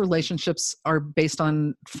business relationships are based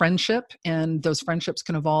on friendship, and those friendships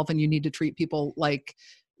can evolve, and you need to treat people like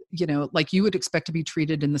you would expect to be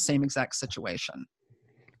treated in the same exact situation.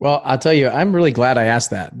 Well, I'll tell you, I'm really glad I asked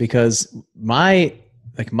that, because my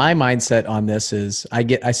mindset on this is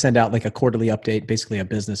I send out like a quarterly update, basically a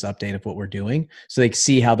business update of what we're doing, so they can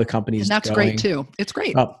see how the company's going. And that's great too. It's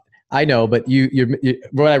great. I know, but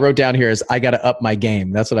what I wrote down here is I got to up my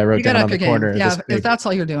game. That's what I wrote down on the corner. Yeah, if that's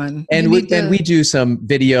all you're doing. And we do some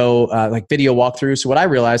video, video walkthroughs. So what I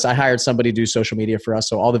realized, I hired somebody to do social media for us.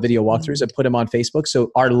 So all the video walkthroughs, I put them on Facebook,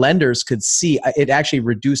 so our lenders could see. It actually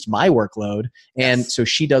reduced my workload. And so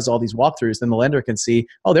she does all these walkthroughs. Then the lender can see,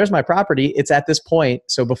 oh, there's my property. It's at this point.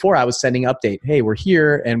 So before I was sending update, hey, we're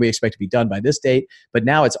here and we expect to be done by this date. But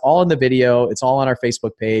now it's all in the video. It's all on our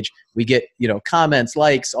Facebook page. We get, comments,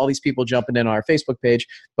 likes, all these people jumping in on our Facebook page.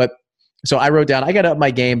 But so I wrote down, I got to up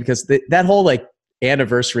my game, because that whole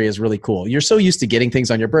anniversary is really cool. You're so used to getting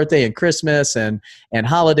things on your birthday and Christmas and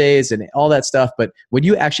holidays and all that stuff. But when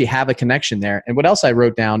you actually have a connection there, and what else I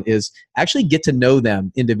wrote down is actually get to know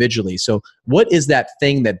them individually. So what is that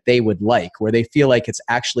thing that they would like, where they feel like it's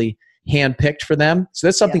actually handpicked for them? So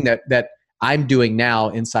that's something that I'm doing now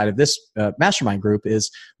inside of this mastermind group,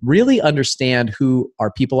 is really understand who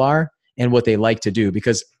our people are and what they like to do.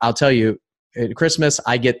 Because I'll tell you, at Christmas,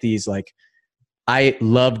 I get these I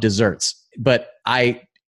love desserts, but I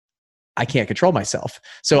can't control myself.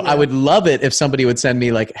 So I would love it if somebody would send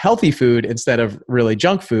me healthy food instead of really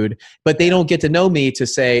junk food, but they don't get to know me to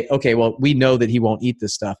say, okay, well, we know that he won't eat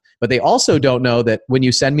this stuff. But they also don't know that when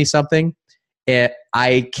you send me something,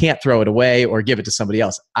 I can't throw it away or give it to somebody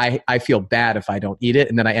else. I feel bad if I don't eat it,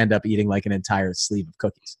 and then I end up eating an entire sleeve of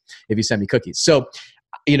cookies if you send me cookies. So,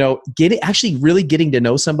 actually really getting to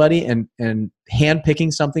know somebody and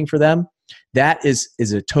handpicking something for them, that is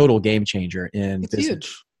a total game changer in business.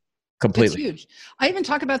 Huge. Completely. It's huge. I even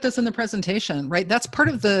talk about this in the presentation, right? That's part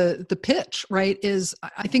of the pitch, right? Is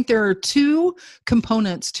I think there are two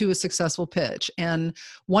components to a successful pitch. And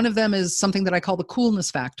one of them is something that I call the coolness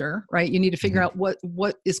factor, right? You need to figure out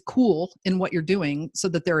what is cool in what you're doing so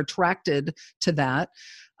that they're attracted to that.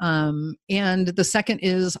 And the second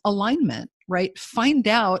is alignment, right? Find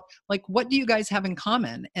out, like, what do you guys have in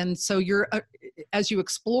common? And so you're, as you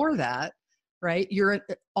explore that, right,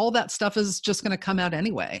 all that stuff is just going to come out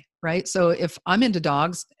anyway, right? So if I'm into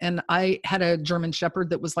dogs and I had a German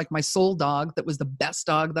Shepherd that was like my soul dog, that was the best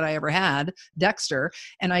dog that I ever had, Dexter,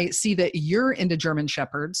 and I see that you're into German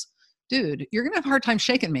Shepherds, dude, you're going to have a hard time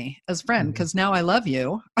shaking me as a friend, because now I love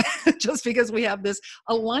you just because we have this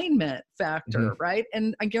alignment factor, right?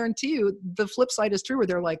 And I guarantee you the flip side is true, where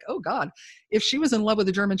they're like, oh God, if she was in love with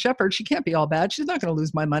a German Shepherd, she can't be all bad. She's not going to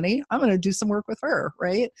lose my money. I'm going to do some work with her,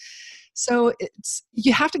 right? So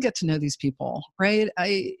you have to get to know these people, right?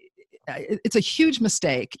 It's a huge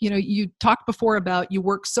mistake. You talked before about you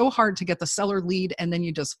work so hard to get the seller lead and then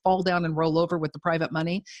you just fall down and roll over with the private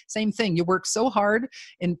money. Same thing. You work so hard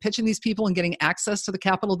in pitching these people and getting access to the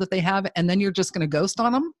capital that they have, and then you're just going to ghost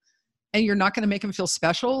on them, and you're not going to make them feel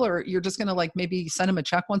special, or you're just going to like maybe send them a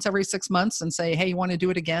check once every 6 months and say, hey, you want to do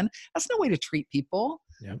it again? That's no way to treat people.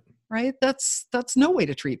 Yep. Right? That's no way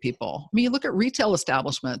to treat people. I mean, you look at retail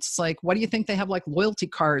establishments, it's like, why do you think they have like loyalty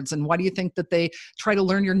cards? And why do you think that they try to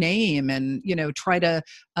learn your name and, try to,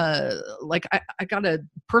 I got a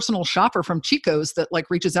personal shopper from Chico's that like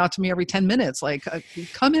reaches out to me every 10 minutes, like,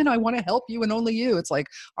 come in, I want to help you and only you. It's like,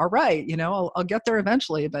 all right, I'll get there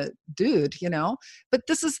eventually, but dude, but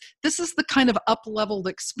this is the kind of up-leveled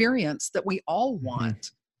experience that we all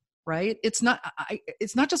want. Right? It's not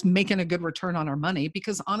just making a good return on our money,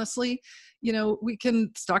 because honestly, we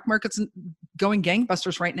can, stock market's going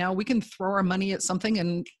gangbusters right now. We can throw our money at something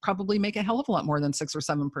and probably make a hell of a lot more than 6 or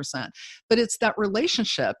 7%. But it's that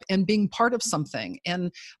relationship and being part of something.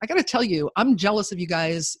 And I got to tell you, I'm jealous of you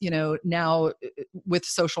guys, now with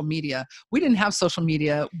social media. We didn't have social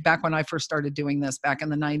media back when I first started doing this back in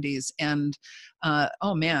the 90s. And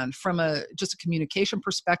oh man, from just a communication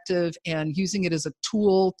perspective and using it as a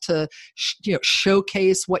tool to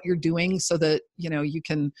showcase what you're doing so that you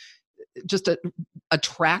can just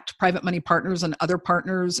attract private money partners and other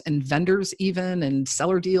partners and vendors even, and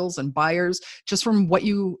seller deals and buyers, just from what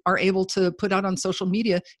you are able to put out on social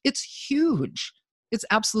media. It's huge. It's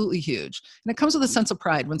absolutely huge. And it comes with a sense of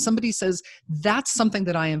pride when somebody says, that's something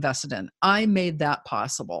that I invested in. I made that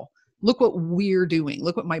possible. Look what we're doing.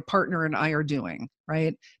 Look what my partner and I are doing,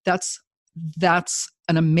 right? That's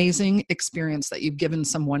an amazing experience that you've given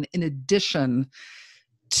someone in addition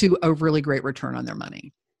to a really great return on their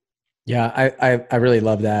money. Yeah, I really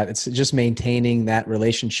love that. It's just maintaining that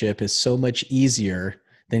relationship is so much easier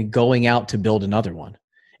than going out to build another one.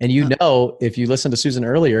 And if you listened to Susan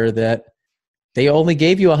earlier, that they only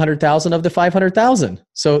gave you 100,000 of the 500,000.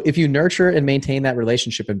 So if you nurture and maintain that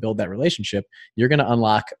relationship and build that relationship, you're going to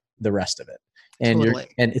unlock the rest of it. And totally.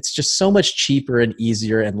 And it's just so much cheaper and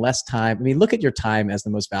easier and less time. I mean, look at your time as the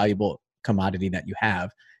most valuable commodity that you have.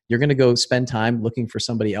 You're going to go spend time looking for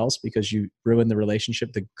somebody else because you ruined the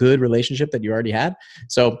relationship, the good relationship that you already had.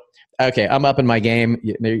 So, okay, I'm up in my game.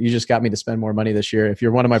 You just got me to spend more money this year. If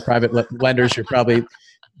you're one of my private lenders,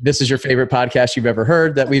 this is your favorite podcast you've ever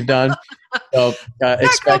heard that we've done. So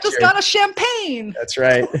expect just got a champagne. That's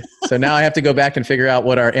right. So now I have to go back and figure out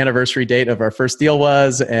what our anniversary date of our first deal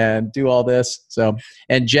was and do all this. So,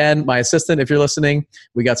 and Jen, my assistant, if you're listening,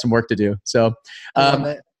 we got some work to do. So, love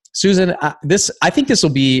it. Susan, I think this will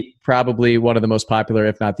be probably one of the most popular,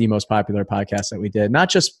 if not the most popular podcast that we did. Not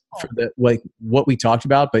just for what we talked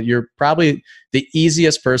about, but you're probably the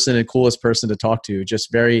easiest person and coolest person to talk to.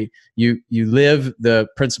 Just you live the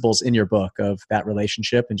principles in your book of that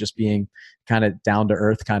relationship and just being kind of down to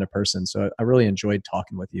earth kind of person. So I really enjoyed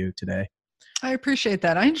talking with you today. I appreciate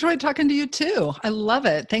that. I enjoyed talking to you too. I love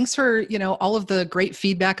it. Thanks for, all of the great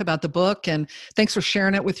feedback about the book, and thanks for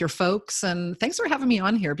sharing it with your folks. And thanks for having me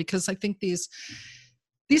on here, because I think these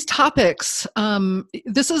topics,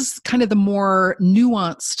 this is kind of the more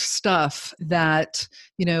nuanced stuff that,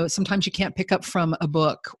 sometimes you can't pick up from a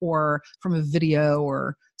book or from a video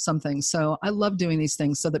or something. So I love doing these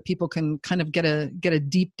things so that people can kind of get a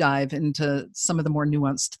deep dive into some of the more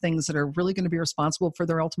nuanced things that are really going to be responsible for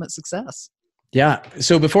their ultimate success. Yeah.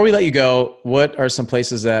 So before we let you go, what are some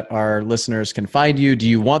places that our listeners can find you? Do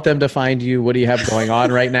you want them to find you? What do you have going on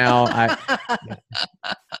right now?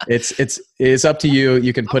 It's up to you.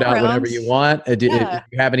 You can put out whatever you want. Do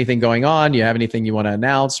you have anything going on? Do you have anything you want to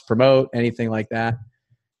announce, promote, anything like that?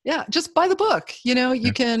 Yeah, just buy the book.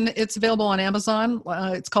 You can, it's available on Amazon.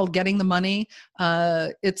 It's called Getting the Money.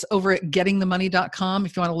 It's over at gettingthemoney.com.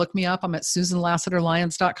 If you want to look me up, I'm at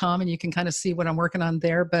SusanLassiterLyons.com, and you can kind of see what I'm working on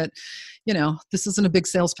there. But, this isn't a big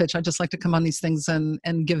sales pitch. I just like to come on these things and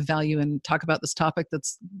give value and talk about this topic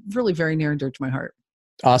that's really very near and dear to my heart.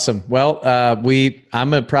 Awesome. Well, I'm going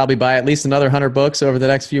to probably buy at least another 100 books over the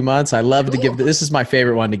next few months. I love to give, this is my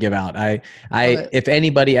favorite one to give out. If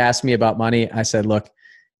anybody asked me about money, I said, look,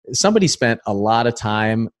 somebody spent a lot of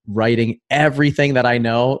time writing everything that I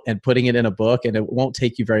know and putting it in a book, and it won't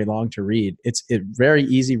take you very long to read. It's a very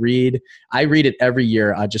easy read. I read it every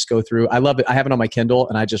year. I just go through. I love it. I have it on my Kindle,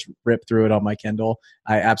 and I just rip through it on my Kindle.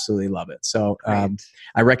 I absolutely love it. So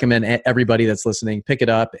I recommend everybody that's listening, pick it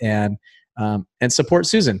up and support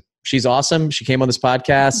Susan. She's awesome. She came on this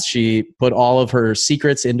podcast. She put all of her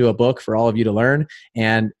secrets into a book for all of you to learn,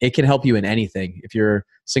 and it can help you in anything. If you're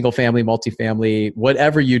single family, multifamily,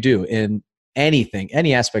 whatever you do in anything,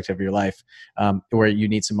 any aspect of your life where you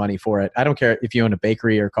need some money for it. I don't care if you own a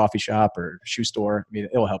bakery or coffee shop or shoe store. I mean,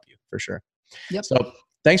 it'll help you for sure. Yep. So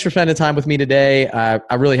thanks for spending time with me today.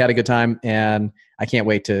 I really had a good time, and I can't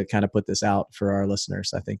wait to kind of put this out for our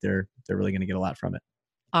listeners. I think they're really going to get a lot from it.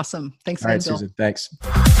 Awesome. Thanks. All right, Bill. Susan. Thanks.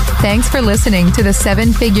 Thanks for listening to the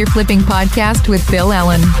 7-Figure Flipping Podcast with Bill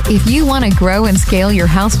Ellen. If you want to grow and scale your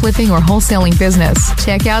house flipping or wholesaling business,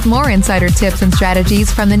 check out more insider tips and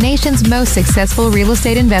strategies from the nation's most successful real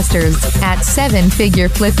estate investors at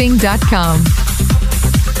 7figureflipping.com.